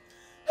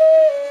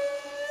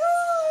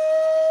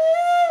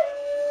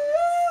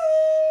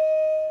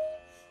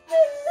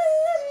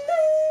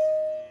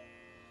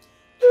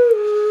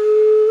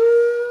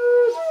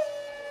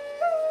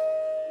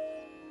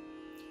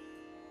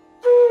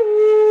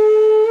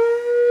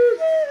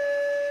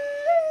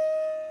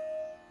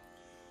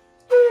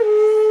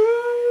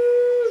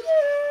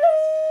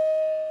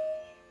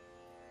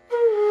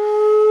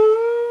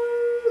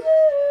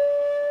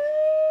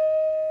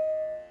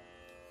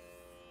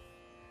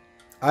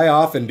 I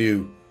often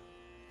do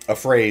a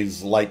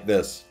phrase like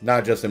this,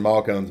 not just in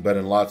Malkauns, but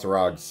in lots of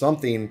rags.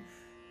 Something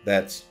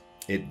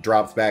it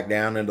drops back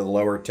down into the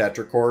lower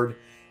tetrachord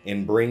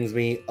and brings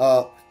me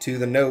up to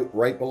the note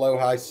right below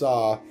high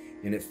saw,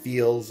 and it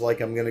feels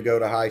like I'm going to go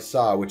to high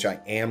saw, which I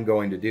am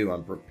going to do.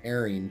 I'm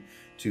preparing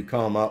to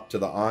come up to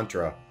the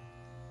entra.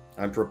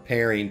 I'm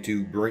preparing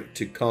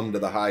to come to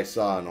the high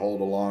saw and hold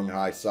a long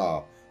high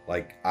saw,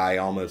 like I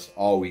almost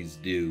always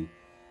do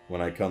when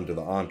I come to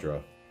the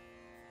entra.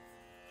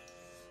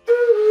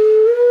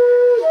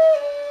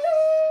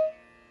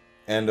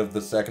 End of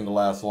the second to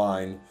last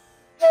line.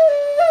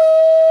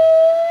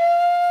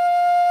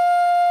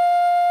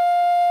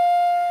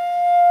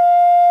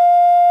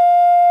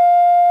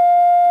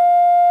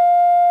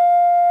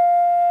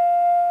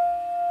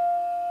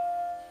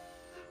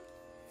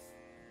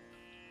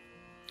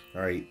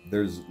 All right,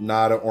 there's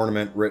not an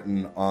ornament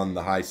written on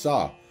the high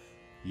saw.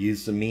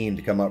 Use some mean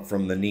to come up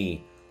from the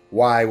knee.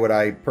 Why would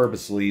I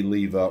purposely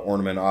leave an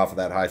ornament off of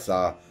that high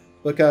saw?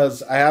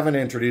 Because I haven't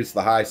introduced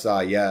the high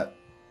saw yet.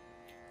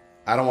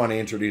 I don't want to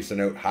introduce a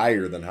note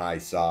higher than high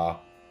saw,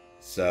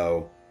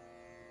 so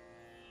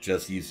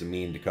just use some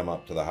mean to come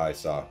up to the high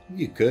saw.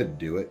 You could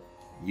do it.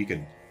 You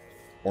could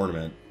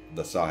ornament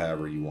the saw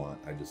however you want.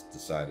 I just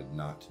decided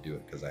not to do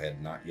it because I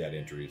had not yet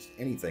introduced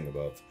anything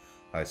above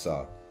high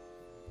saw.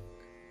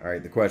 All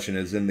right, the question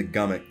is, in the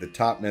gummick, the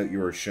top note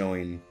you are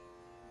showing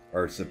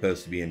are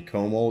supposed to be in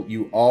komal.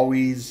 You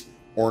always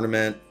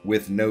ornament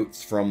with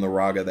notes from the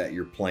raga that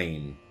you're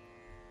playing.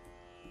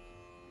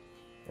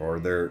 Or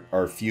there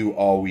are few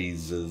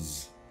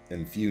alwayses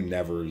and few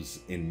nevers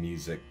in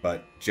music,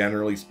 but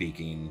generally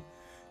speaking,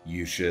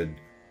 you should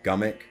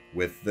gummick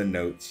with the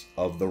notes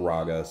of the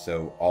raga.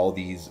 So all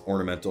these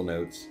ornamental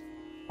notes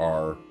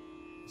are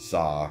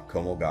sa,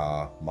 komal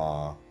ga,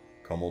 ma,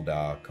 komal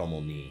da,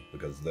 komal ni,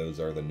 because those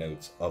are the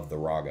notes of the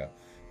raga.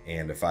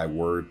 And if I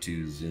were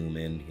to zoom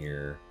in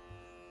here,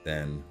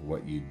 then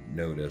what you'd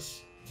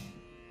notice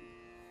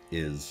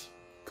is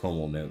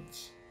komal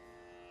notes.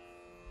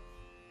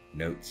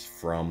 Notes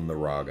from the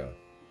raga.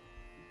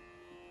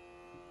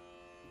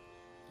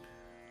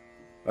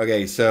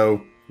 Okay,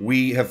 so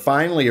we have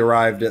finally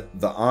arrived at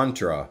the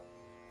entra.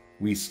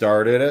 We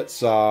started at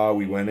sa,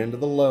 we went into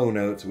the low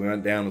notes, we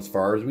went down as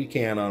far as we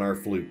can on our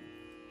flute.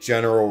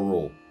 General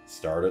rule,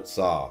 start at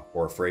sa,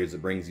 or a phrase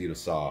that brings you to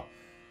sa.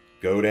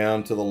 Go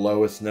down to the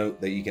lowest note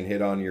that you can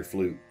hit on your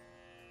flute,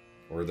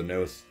 or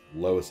the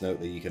lowest note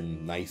that you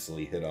can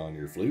nicely hit on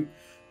your flute.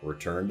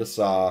 Return to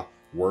sa,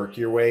 work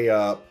your way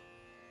up,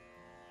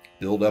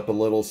 build up a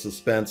little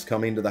suspense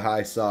coming to the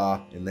high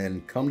saw, and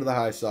then come to the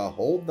high saw,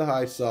 hold the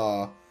high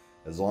saw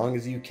as long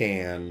as you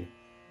can,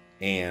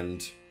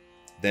 and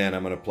then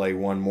I'm going to play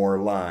one more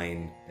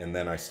line, and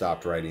then I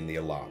stopped writing the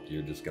Alap.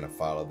 You're just going to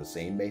follow the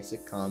same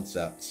basic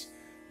concepts,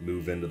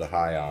 move into the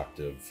high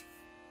octave,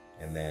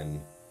 and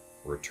then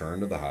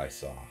return to the high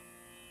saw,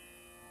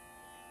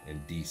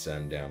 and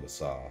descend down to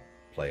saw.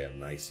 Play a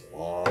nice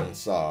long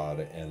saw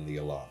to end the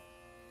Alap.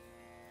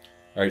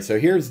 All right, so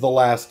here's the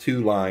last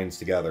two lines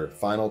together,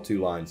 final two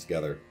lines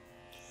together.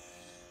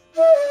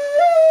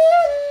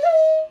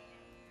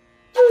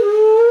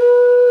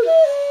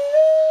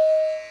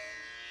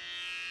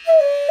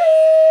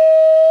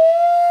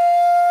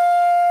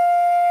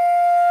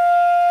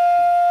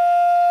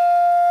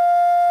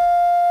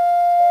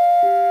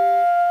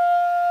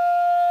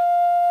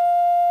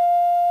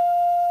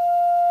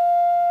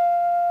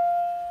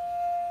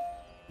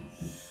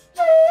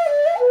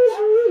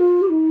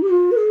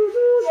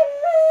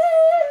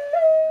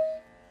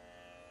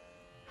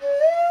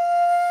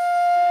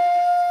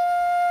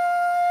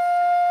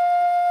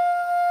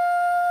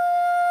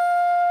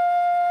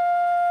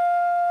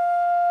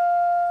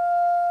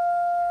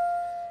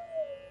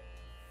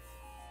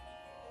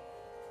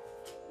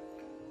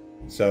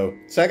 So,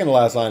 second to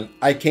last line,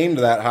 I came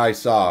to that high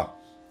saw.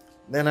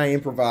 Then I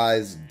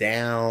improvised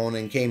down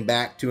and came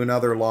back to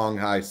another long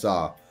high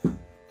saw.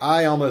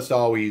 I almost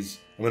always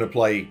am going to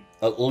play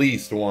at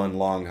least one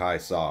long high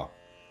saw.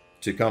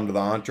 To come to the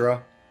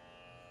entra,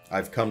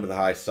 I've come to the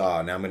high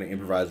saw. Now I'm going to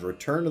improvise,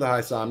 return to the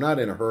high saw. I'm not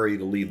in a hurry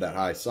to leave that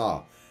high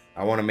saw.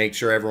 I want to make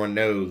sure everyone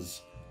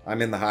knows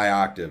I'm in the high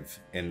octave,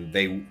 and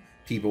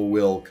people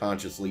will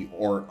consciously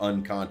or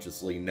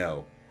unconsciously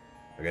know.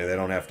 Okay, they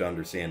don't have to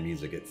understand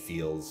music. It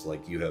feels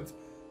like you have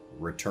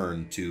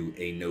returned to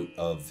a note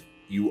of,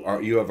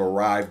 you have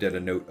arrived at a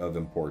note of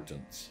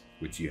importance,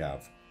 which you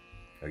have.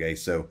 Okay,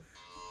 so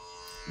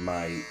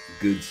my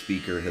good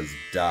speaker has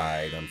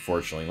died,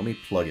 unfortunately. Let me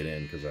plug it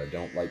in because I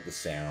don't like the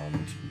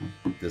sound.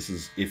 This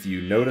is, if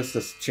you notice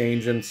this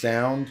change in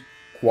sound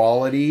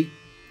quality,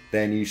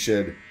 then you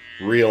should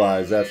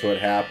realize that's what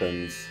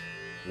happens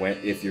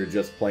if you're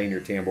just playing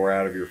your tambura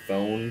out of your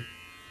phone.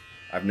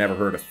 I've never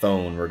heard a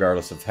phone,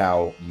 regardless of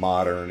how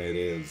modern it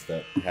is,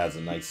 that has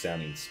a nice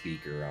sounding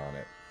speaker on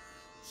it.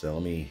 So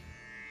let me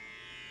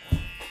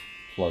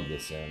plug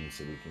this in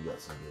so we can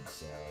get some good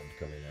sound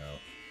coming out.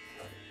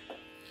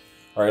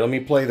 All right, let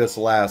me play this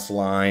last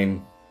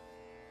line.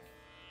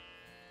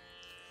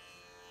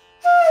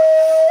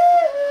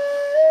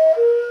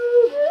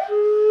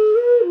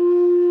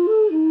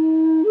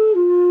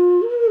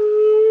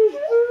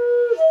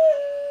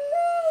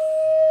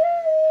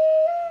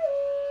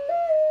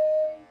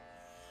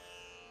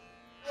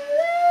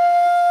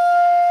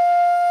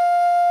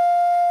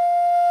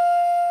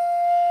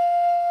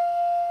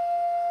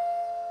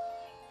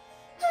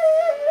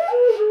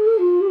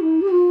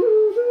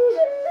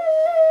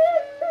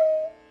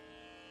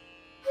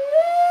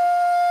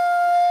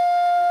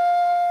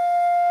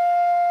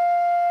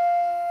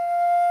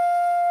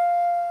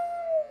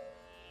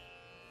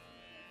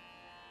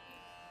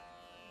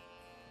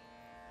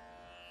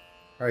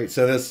 All right,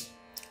 so this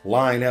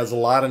line has a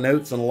lot of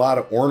notes and a lot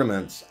of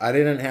ornaments. I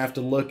didn't have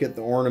to look at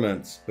the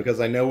ornaments because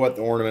I know what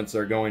the ornaments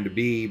are going to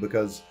be,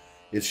 because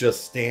it's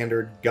just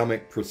standard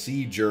gummic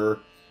procedure,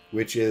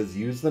 which is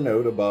use the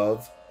note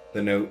above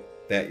the note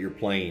that you're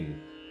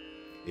playing.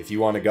 If you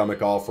want to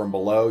gummic all from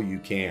below, you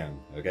can.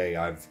 Okay,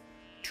 I've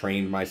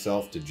trained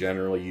myself to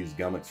generally use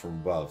gummics from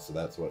above, so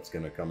that's what's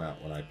going to come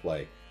out when I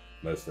play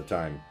most of the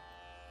time.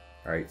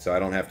 All right, so I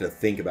don't have to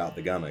think about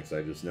the gummics.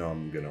 I just know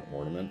I'm going to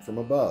ornament from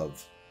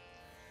above.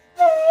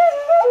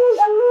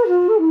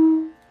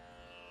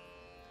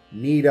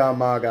 Nida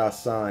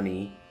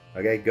Magasani.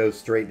 Okay, go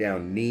straight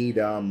down.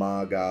 Nida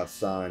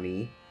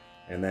Magasani.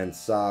 And then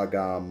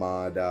Saga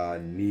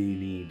Mada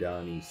Nini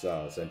Dani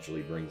Sa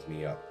essentially brings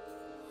me up.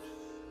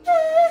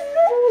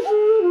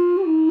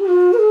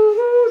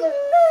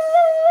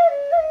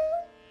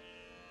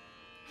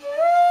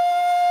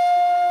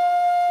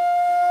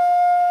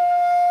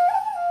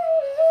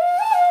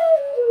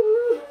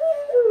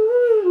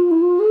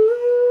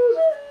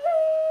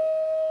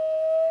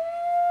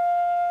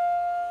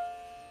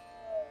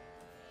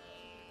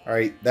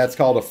 Alright, that's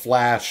called a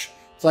flash.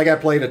 It's like I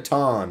played a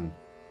ton.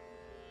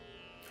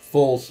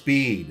 Full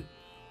speed.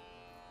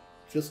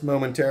 Just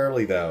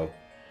momentarily though.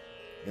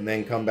 And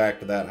then come back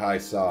to that high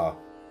saw.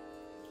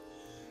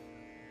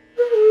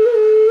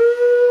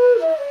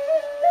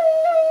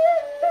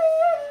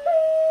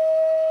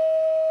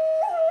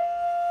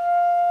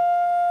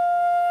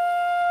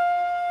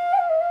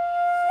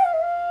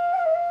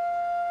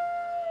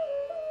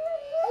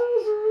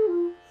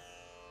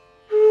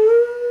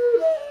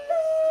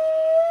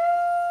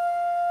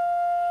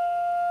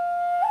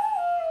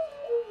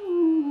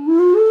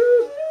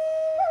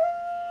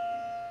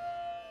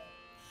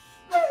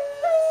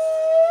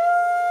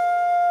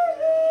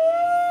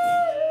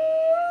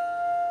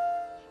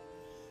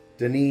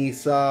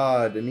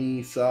 Denisa,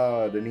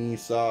 Denisa,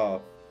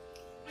 Denisa.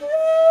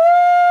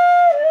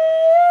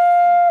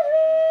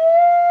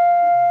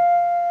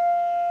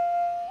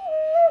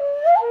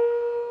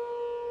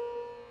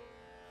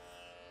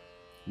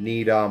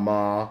 Nida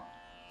Ma,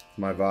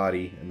 my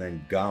body, and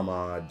then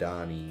Gama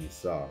Dani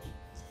Sa.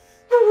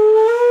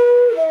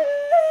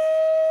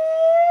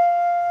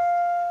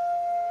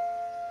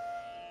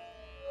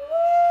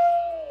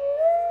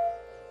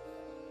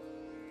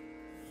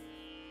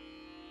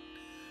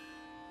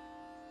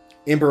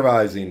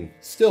 Improvising,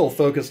 still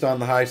focused on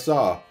the high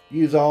saw.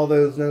 Use all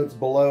those notes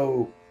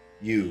below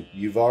you.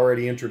 You've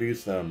already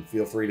introduced them.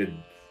 Feel free to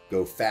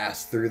go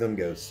fast through them,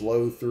 go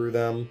slow through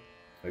them.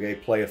 Okay,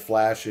 play a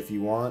flash if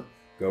you want.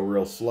 Go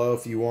real slow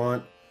if you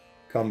want.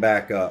 Come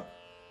back up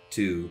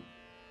to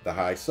the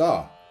high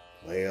saw.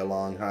 Play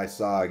along high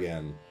saw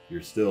again.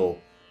 You're still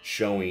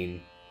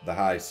showing the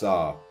high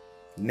saw.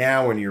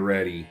 Now when you're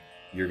ready,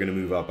 you're going to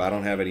move up. I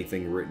don't have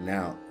anything written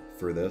out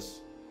for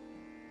this.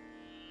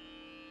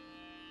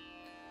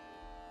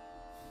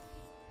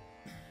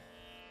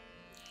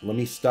 Let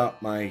me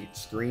stop my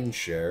screen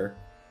share.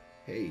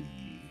 Hey,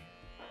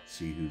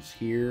 see who's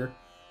here.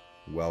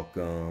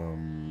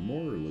 Welcome,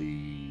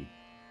 Morley,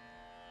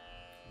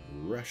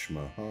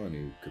 Reshma,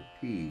 Hanu,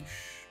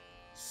 Capiche,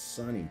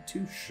 Sunny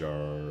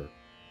Tushar.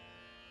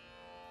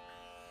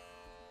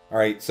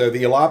 Alright, so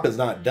the Alap is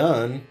not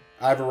done.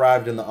 I've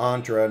arrived in the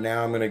Antra.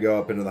 Now I'm going to go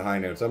up into the high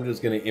notes. I'm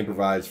just going to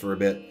improvise for a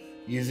bit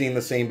using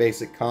the same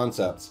basic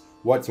concepts.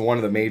 What's one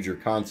of the major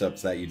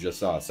concepts that you just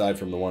saw, aside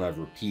from the one I've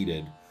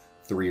repeated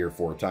 3 or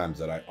 4 times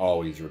that I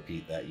always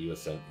repeat, that you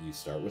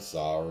start with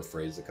saw, or a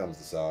phrase that comes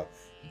to saw,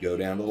 you go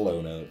down to the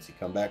low notes, you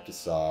come back to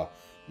saw,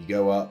 you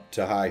go up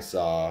to high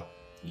saw,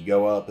 you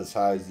go up as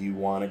high as you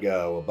want to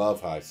go,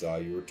 above high saw,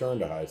 you return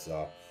to high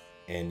saw,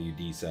 and you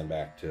descend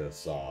back to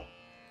saw.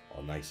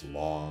 A nice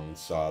long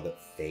saw that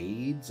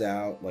fades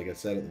out. Like I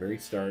said at the very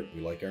start,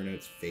 we like our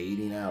notes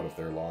fading out if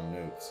they're long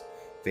notes.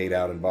 Fade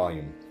out in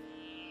volume.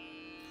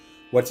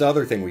 What's the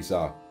other thing we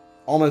saw?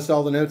 Almost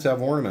all the notes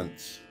have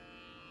ornaments.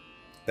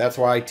 That's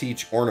why I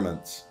teach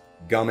ornaments.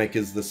 Gummic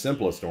is the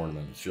simplest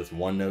ornament. It's just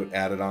one note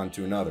added on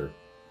to another.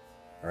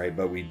 Alright,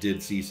 but we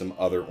did see some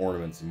other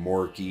ornaments,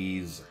 more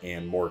keys,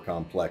 and more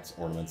complex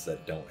ornaments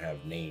that don't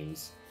have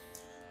names.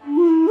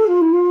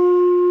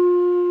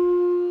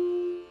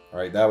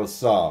 Alright, that was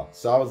saw.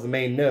 Saw was the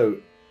main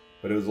note,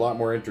 but it was a lot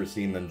more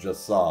interesting than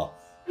just saw.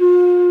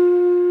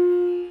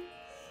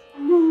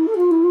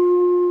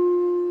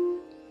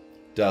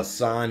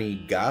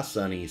 Dasani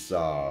Gasani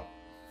saw.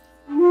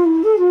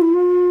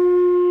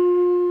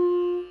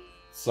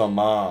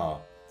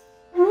 Sama.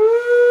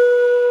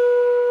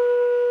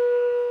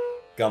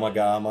 Gama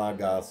Gama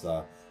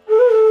Gasa.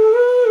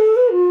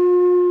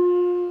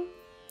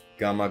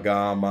 Gama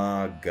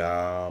Gama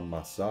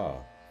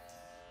Gamasa.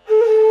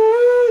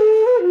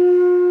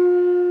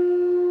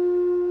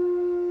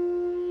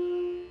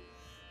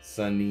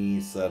 Sani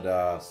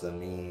Sada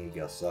Sani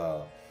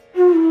Gasa.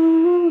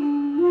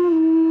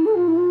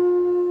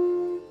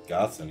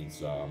 Gasani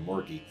Sa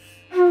Morky.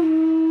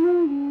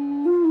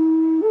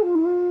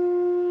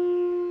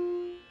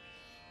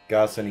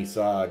 Gasani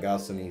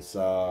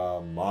Sa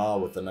Ma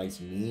with a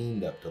nice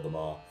mean up to the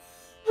Ma.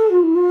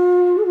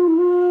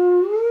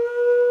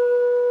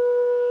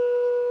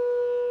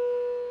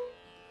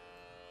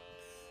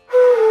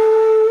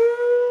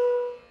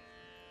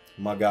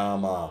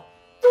 Magama.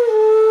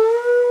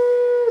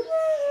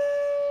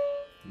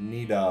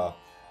 Nida.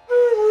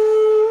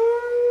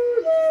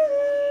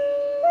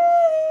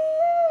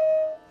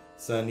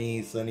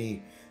 Sunny,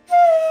 sunny.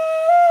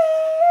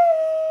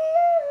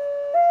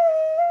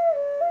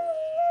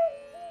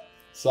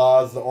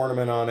 Sa is the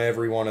ornament on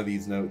every one of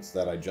these notes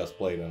that I just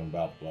played and I'm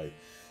about to play.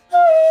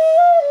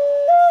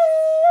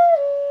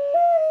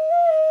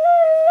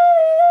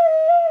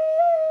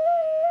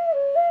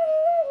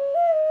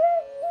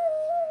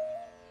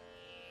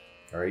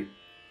 Alright.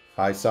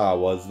 High Sa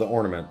was the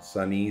ornament.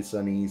 Sunny,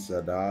 sunny,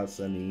 sada,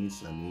 sunny,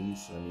 sunny,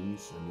 sunny,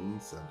 sunny,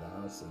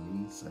 sada,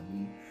 sunny,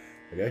 sunny.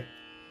 Okay?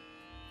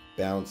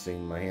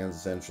 Bouncing. My hands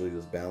essentially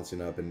just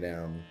bouncing up and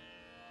down.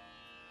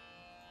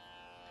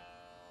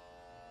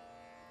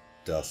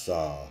 Da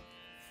Sa.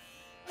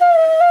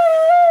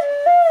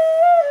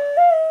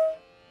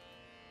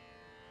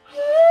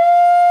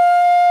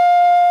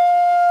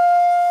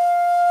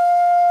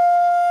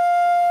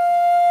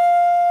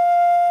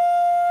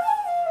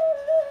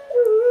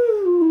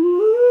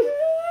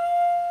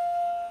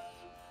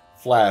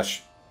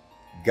 Flash.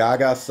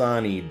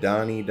 Gagasani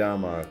Dani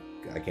Dama.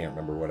 I can't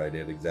remember what I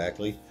did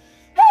exactly.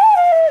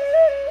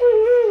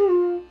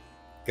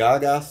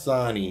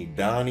 Gagasani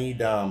Dani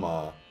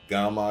Dama.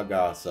 Gama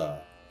Gasa.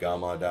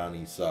 Gama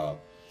Dani Sa.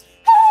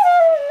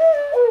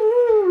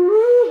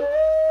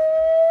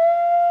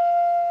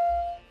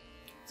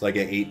 It's like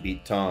an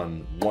 8-beat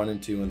ton. 1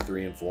 and 2 and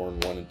 3 and 4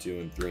 and 1 and 2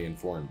 and 3 and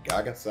 4 and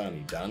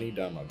Gagasani Dani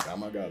Dama.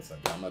 Gama Gasa.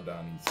 Gama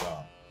Dani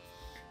Sa.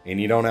 And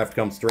you don't have to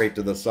come straight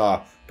to the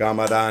Sa.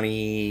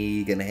 Gamadani,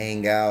 you can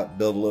hang out,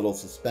 build a little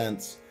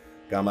suspense.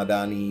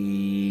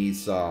 Gamadani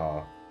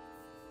Sa.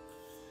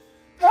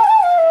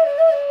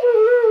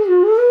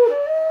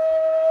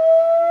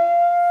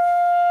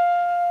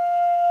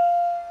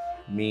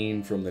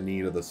 Mean from the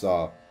knee to the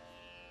Sa.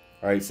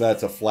 Alright, so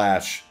that's a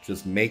flash.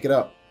 Just make it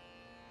up.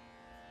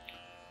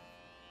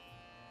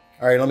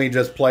 Alright, let me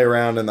just play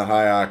around in the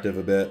high octave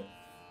a bit.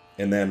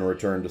 And then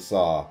return to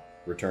Sa.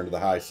 Return to the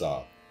high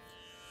Sa.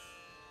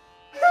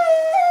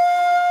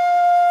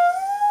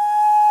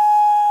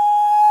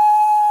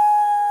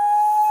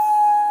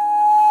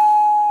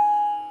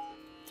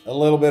 A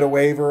little bit of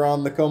waver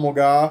on the Komal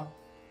Ga.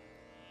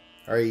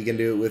 Alright, you can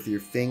do it with your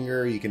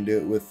finger, you can do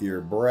it with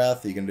your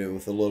breath, you can do it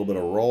with a little bit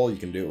of roll, you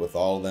can do it with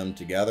all of them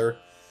together.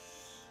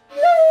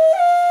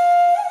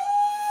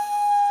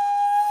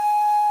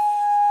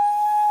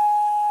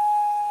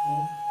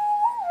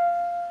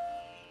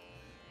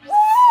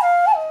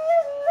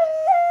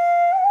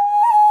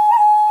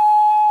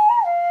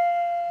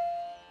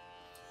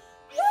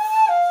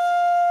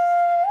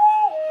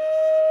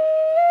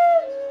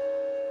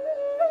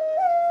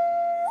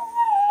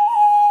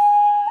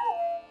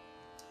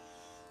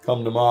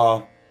 Come to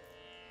Ma.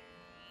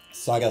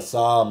 Saga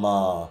Sa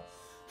Ma.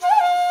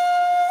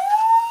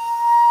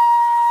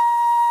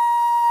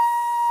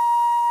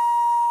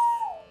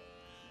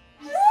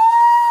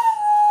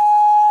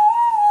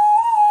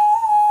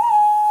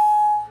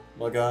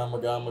 Maga,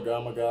 maga,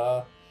 maga,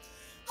 maga.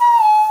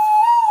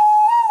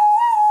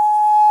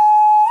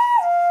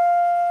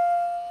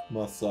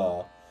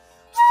 Masa.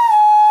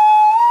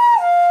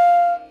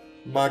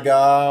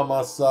 Maga,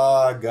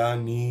 masa,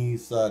 gani,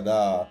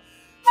 sada.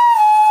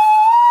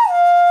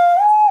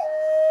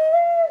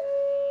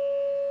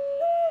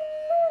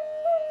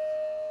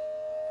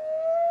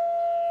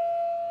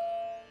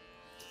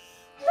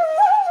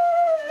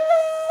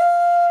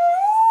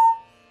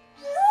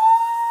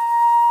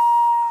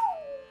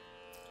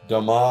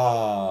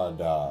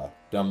 Damada,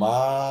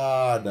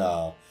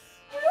 damada.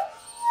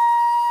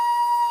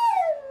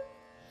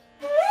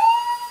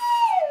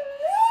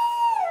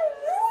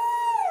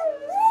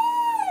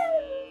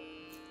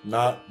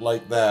 Not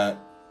like that.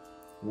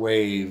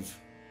 Wave.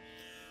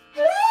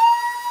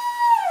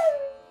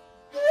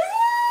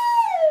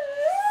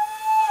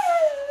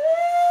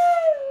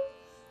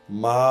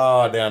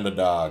 Ma down to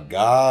da,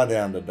 ga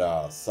down to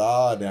da,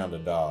 sa down to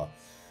da.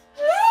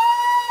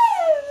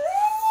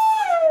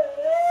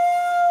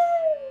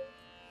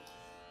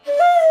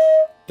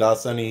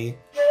 Dasani,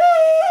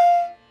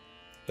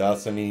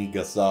 Dasani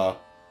Gasa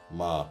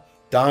Ma.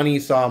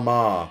 Dani Sa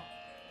Ma.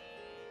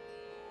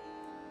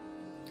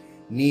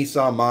 Ni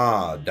Sa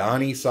Ma.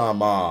 Dani Sa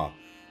Ma.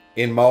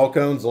 In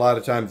Malkauns, a lot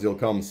of times you'll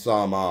come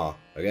Sa Ma.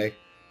 Okay?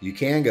 You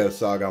can go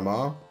Saga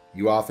Ma.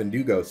 You often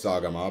do go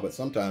Saga Ma, but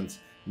sometimes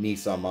Ni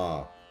Sa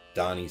Ma.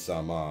 Dani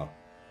Sa Ma.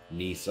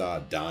 Ni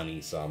Sa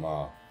Dani Sa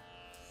Ma.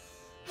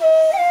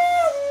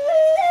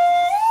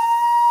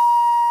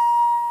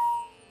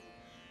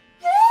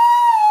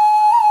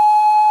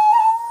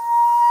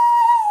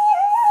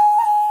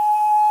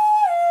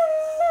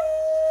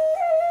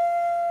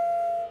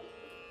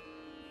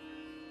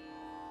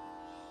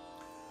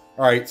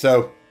 Alright,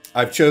 so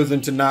I've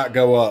chosen to not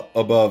go up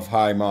above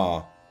high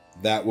Ma.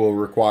 That will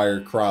require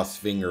cross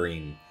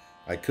fingering.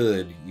 You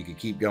could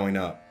keep going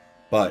up.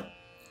 But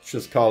let's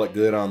just call it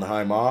good on the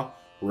high Ma.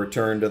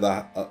 Return to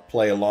the,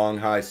 play a long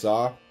high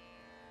Sa.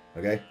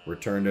 Okay,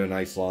 return to a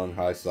nice long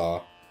high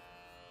Sa.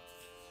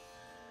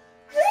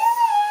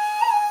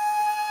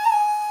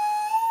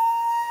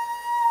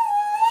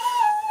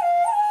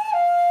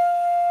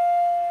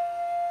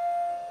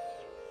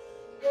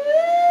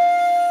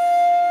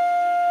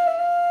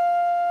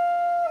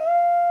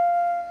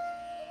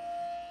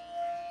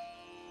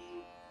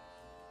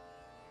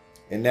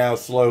 And now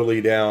slowly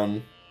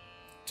down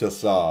to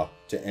sa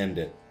to end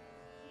it.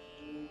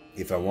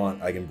 If I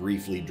want, I can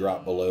briefly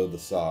drop below the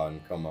sa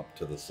and come up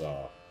to the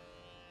sa.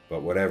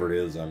 But whatever it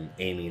is, I'm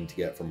aiming to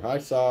get from high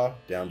sa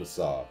down to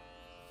sa.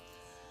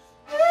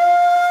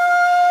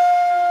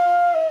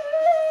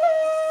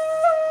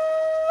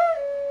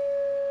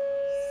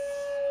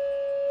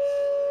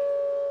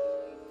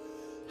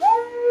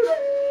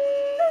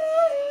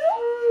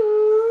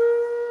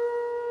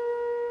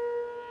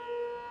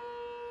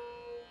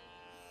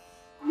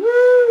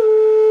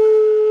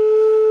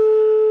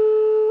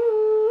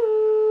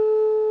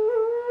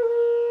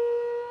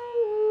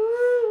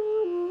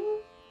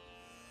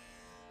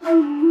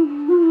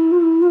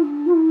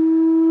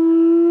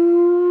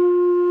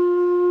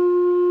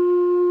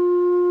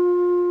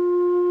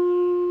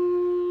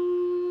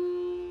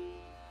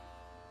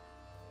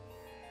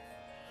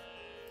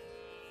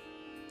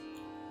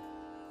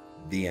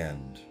 The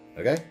end.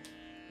 Okay?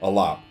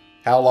 Alap.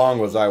 How long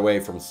was I away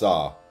from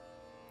sa?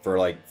 For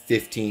like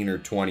 15 or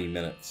 20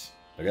 minutes.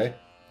 Okay?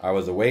 I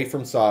was away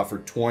from sa for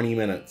 20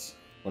 minutes.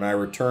 When I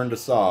return to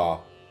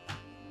sa,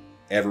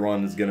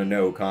 everyone is going to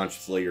know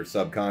consciously or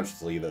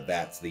subconsciously that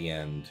that's the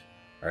end.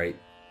 Alright?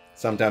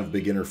 Sometimes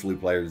beginner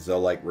flute players, they'll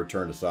like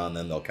return to sa and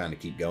then they'll kind of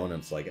keep going.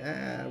 And it's like,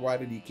 why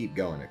did you keep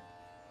going?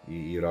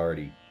 You'd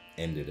already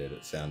ended it,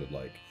 it sounded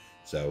like.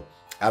 So,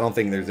 I don't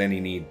think there's any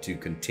need to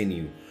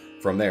continue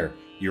from there.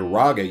 Your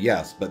raga,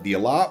 yes, but the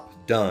alap,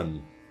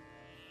 done.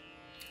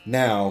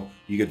 Now,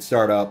 you could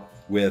start up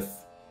with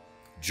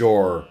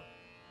jor,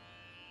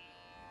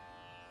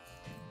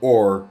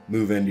 or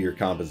move into your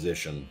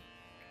composition.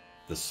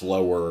 The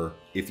slower,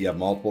 if you have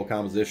multiple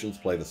compositions,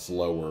 play the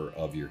slower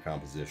of your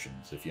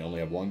compositions. If you only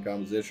have one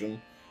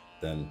composition,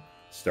 then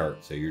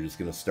start. So you're just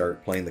going to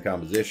start playing the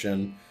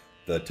composition.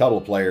 The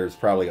tuddle player is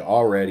probably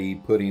already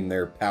putting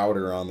their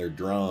powder on their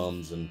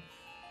drums and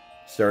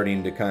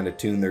starting to kind of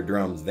tune their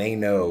drums. They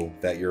know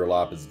that your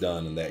alap is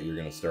done and that you're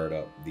going to start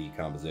up the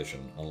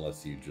composition,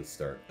 unless you just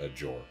start a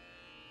jor.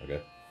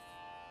 Okay?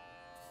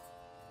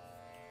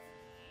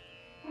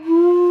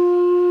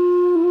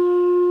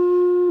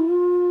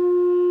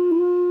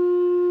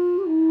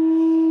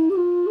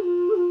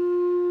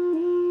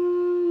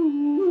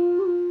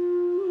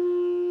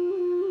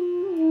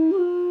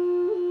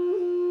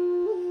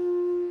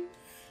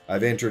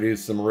 I've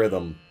introduced some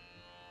rhythm.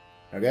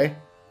 Okay?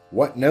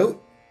 What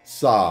note?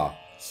 Sa.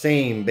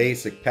 Same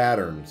basic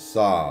pattern.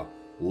 Sa.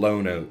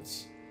 Low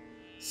notes.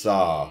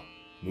 Sa.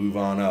 Move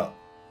on up.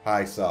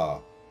 High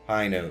sa.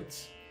 High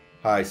notes.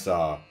 High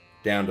sa.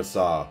 Down to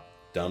sa.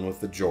 Done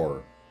with the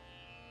jor.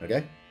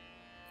 Okay?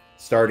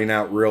 Starting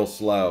out real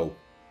slow.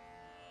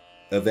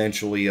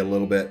 Eventually a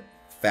little bit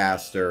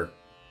faster.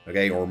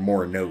 Okay? Or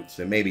more notes.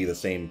 It may be the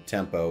same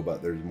tempo,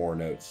 but there's more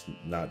notes.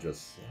 Not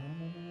just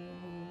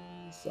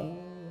sa.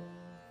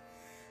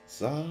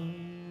 Sa.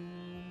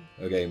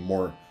 Okay,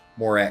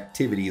 more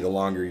activity the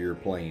longer you're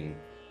playing.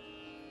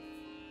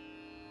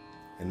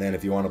 And then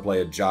if you want to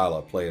play a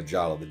jala, play a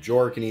jala. The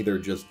jor can either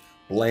just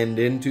blend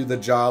into the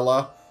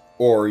jala,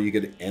 or you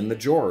could end the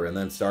jor and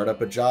then start up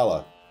a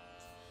jala.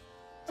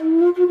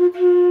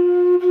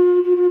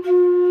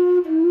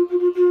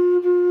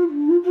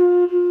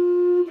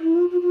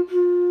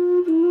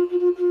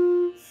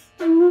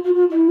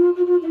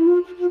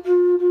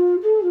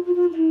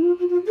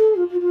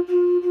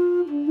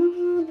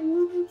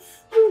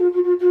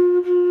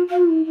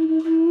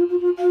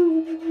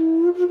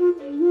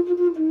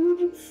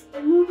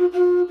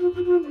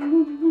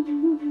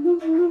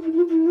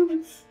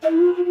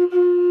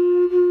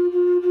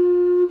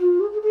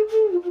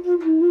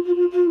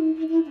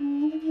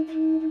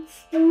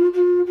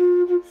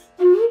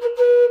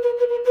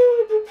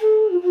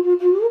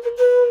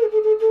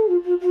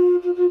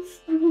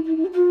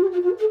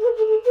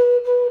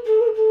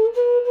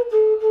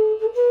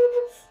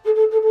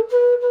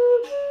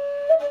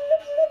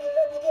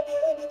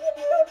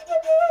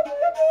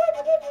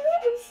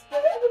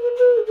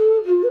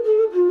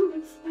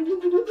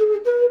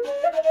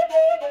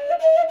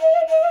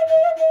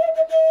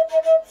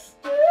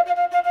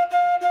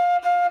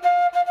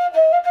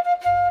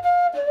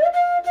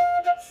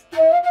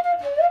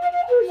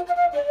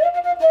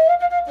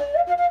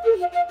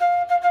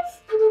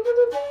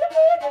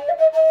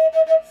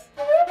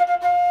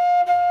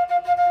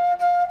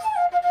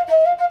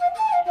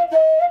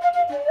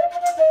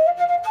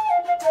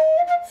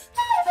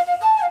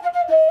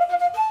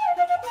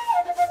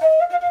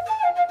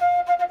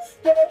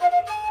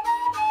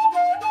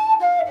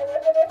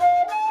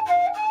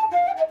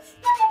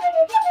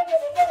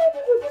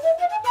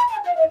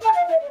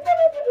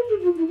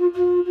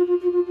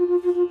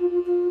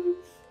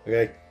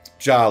 Okay,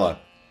 jala.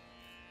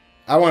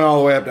 I went all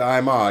the way up to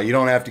Ima. You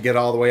don't have to get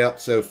all the way up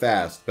so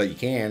fast, but you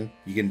can.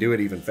 You can do it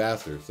even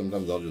faster.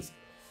 Sometimes I'll just...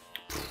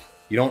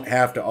 You don't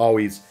have to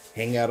always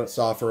hang out at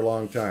sa for a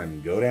long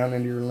time. Go down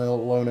into your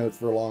little low notes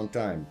for a long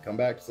time. Come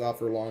back to sa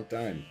for a long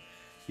time.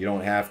 You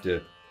don't have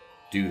to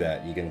do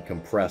that. You can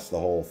compress the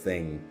whole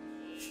thing.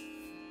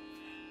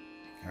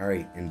 All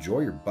right,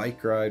 enjoy your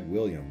bike ride,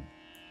 William.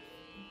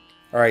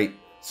 All right,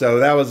 So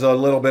that was a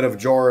little bit of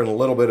Jor and a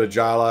little bit of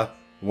Jala.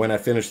 When I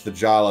finish the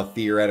Jala,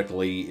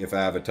 theoretically, if I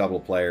have a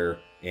tabla player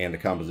and a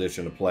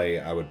composition to play,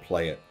 I would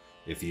play it.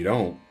 If you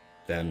don't,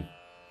 then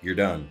you're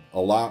done.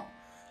 Alap,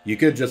 you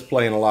could just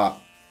play an Alap,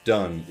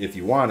 done. If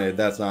you wanted,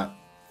 that's not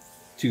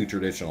too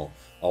traditional.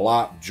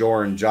 Alap,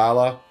 Jor, and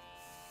Jala,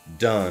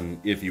 done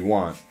if you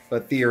want.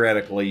 But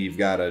theoretically, you've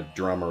got a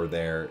drummer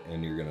there,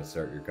 and you're going to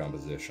start your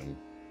composition.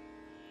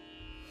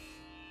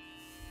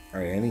 All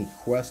right, any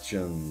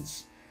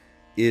questions?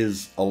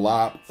 Is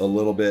Alap a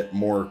little bit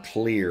more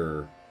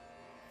clear?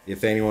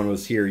 If anyone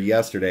was here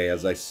yesterday,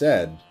 as I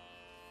said,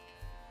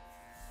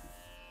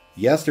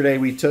 yesterday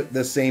we took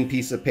this same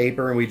piece of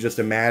paper and we just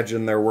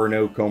imagined there were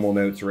no comal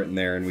notes written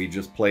there, and we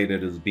just played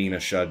it as being a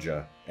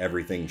Shuddh.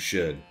 Everything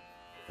should.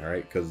 All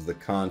right, because the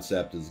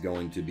concept is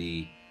going to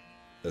be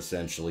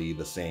essentially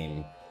the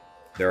same.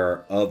 There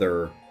are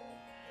other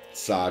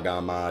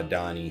Saga Ma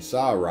Dani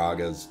Sa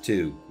ragas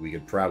too. We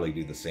could probably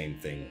do the same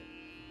thing.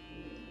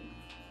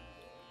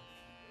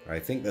 I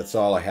think that's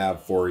all I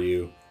have for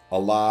you.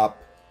 Alap,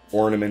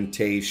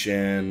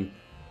 ornamentation,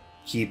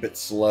 keep it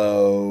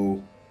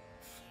slow,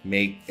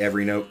 make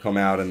every note come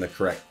out in the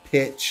correct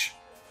pitch,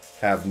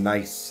 have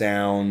nice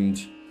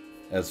sound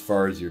as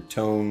far as your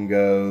tone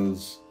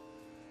goes,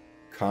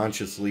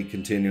 consciously,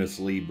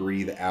 continuously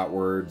breathe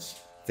outwards.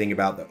 Think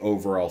about the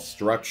overall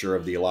structure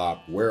of the Alap.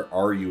 Where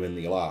are you in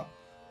the Alap?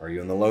 Are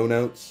you in the low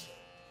notes?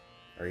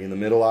 Are you in the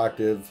middle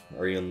octave?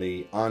 Are you in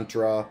the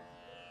antra?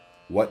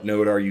 What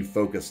note are you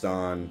focused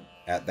on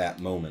at that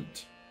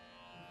moment?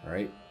 All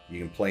right, you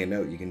can play a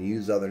note. You can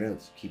use other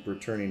notes. Keep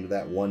returning to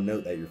that one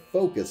note that you're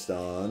focused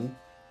on.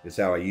 Is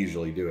how I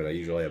usually do it. I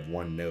usually have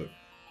one note.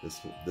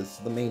 This is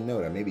the main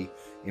note. I may be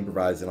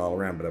improvising all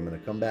around, but I'm going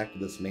to come back to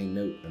this main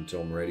note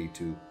until I'm ready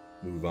to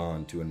move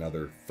on to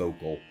another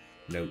focal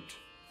note.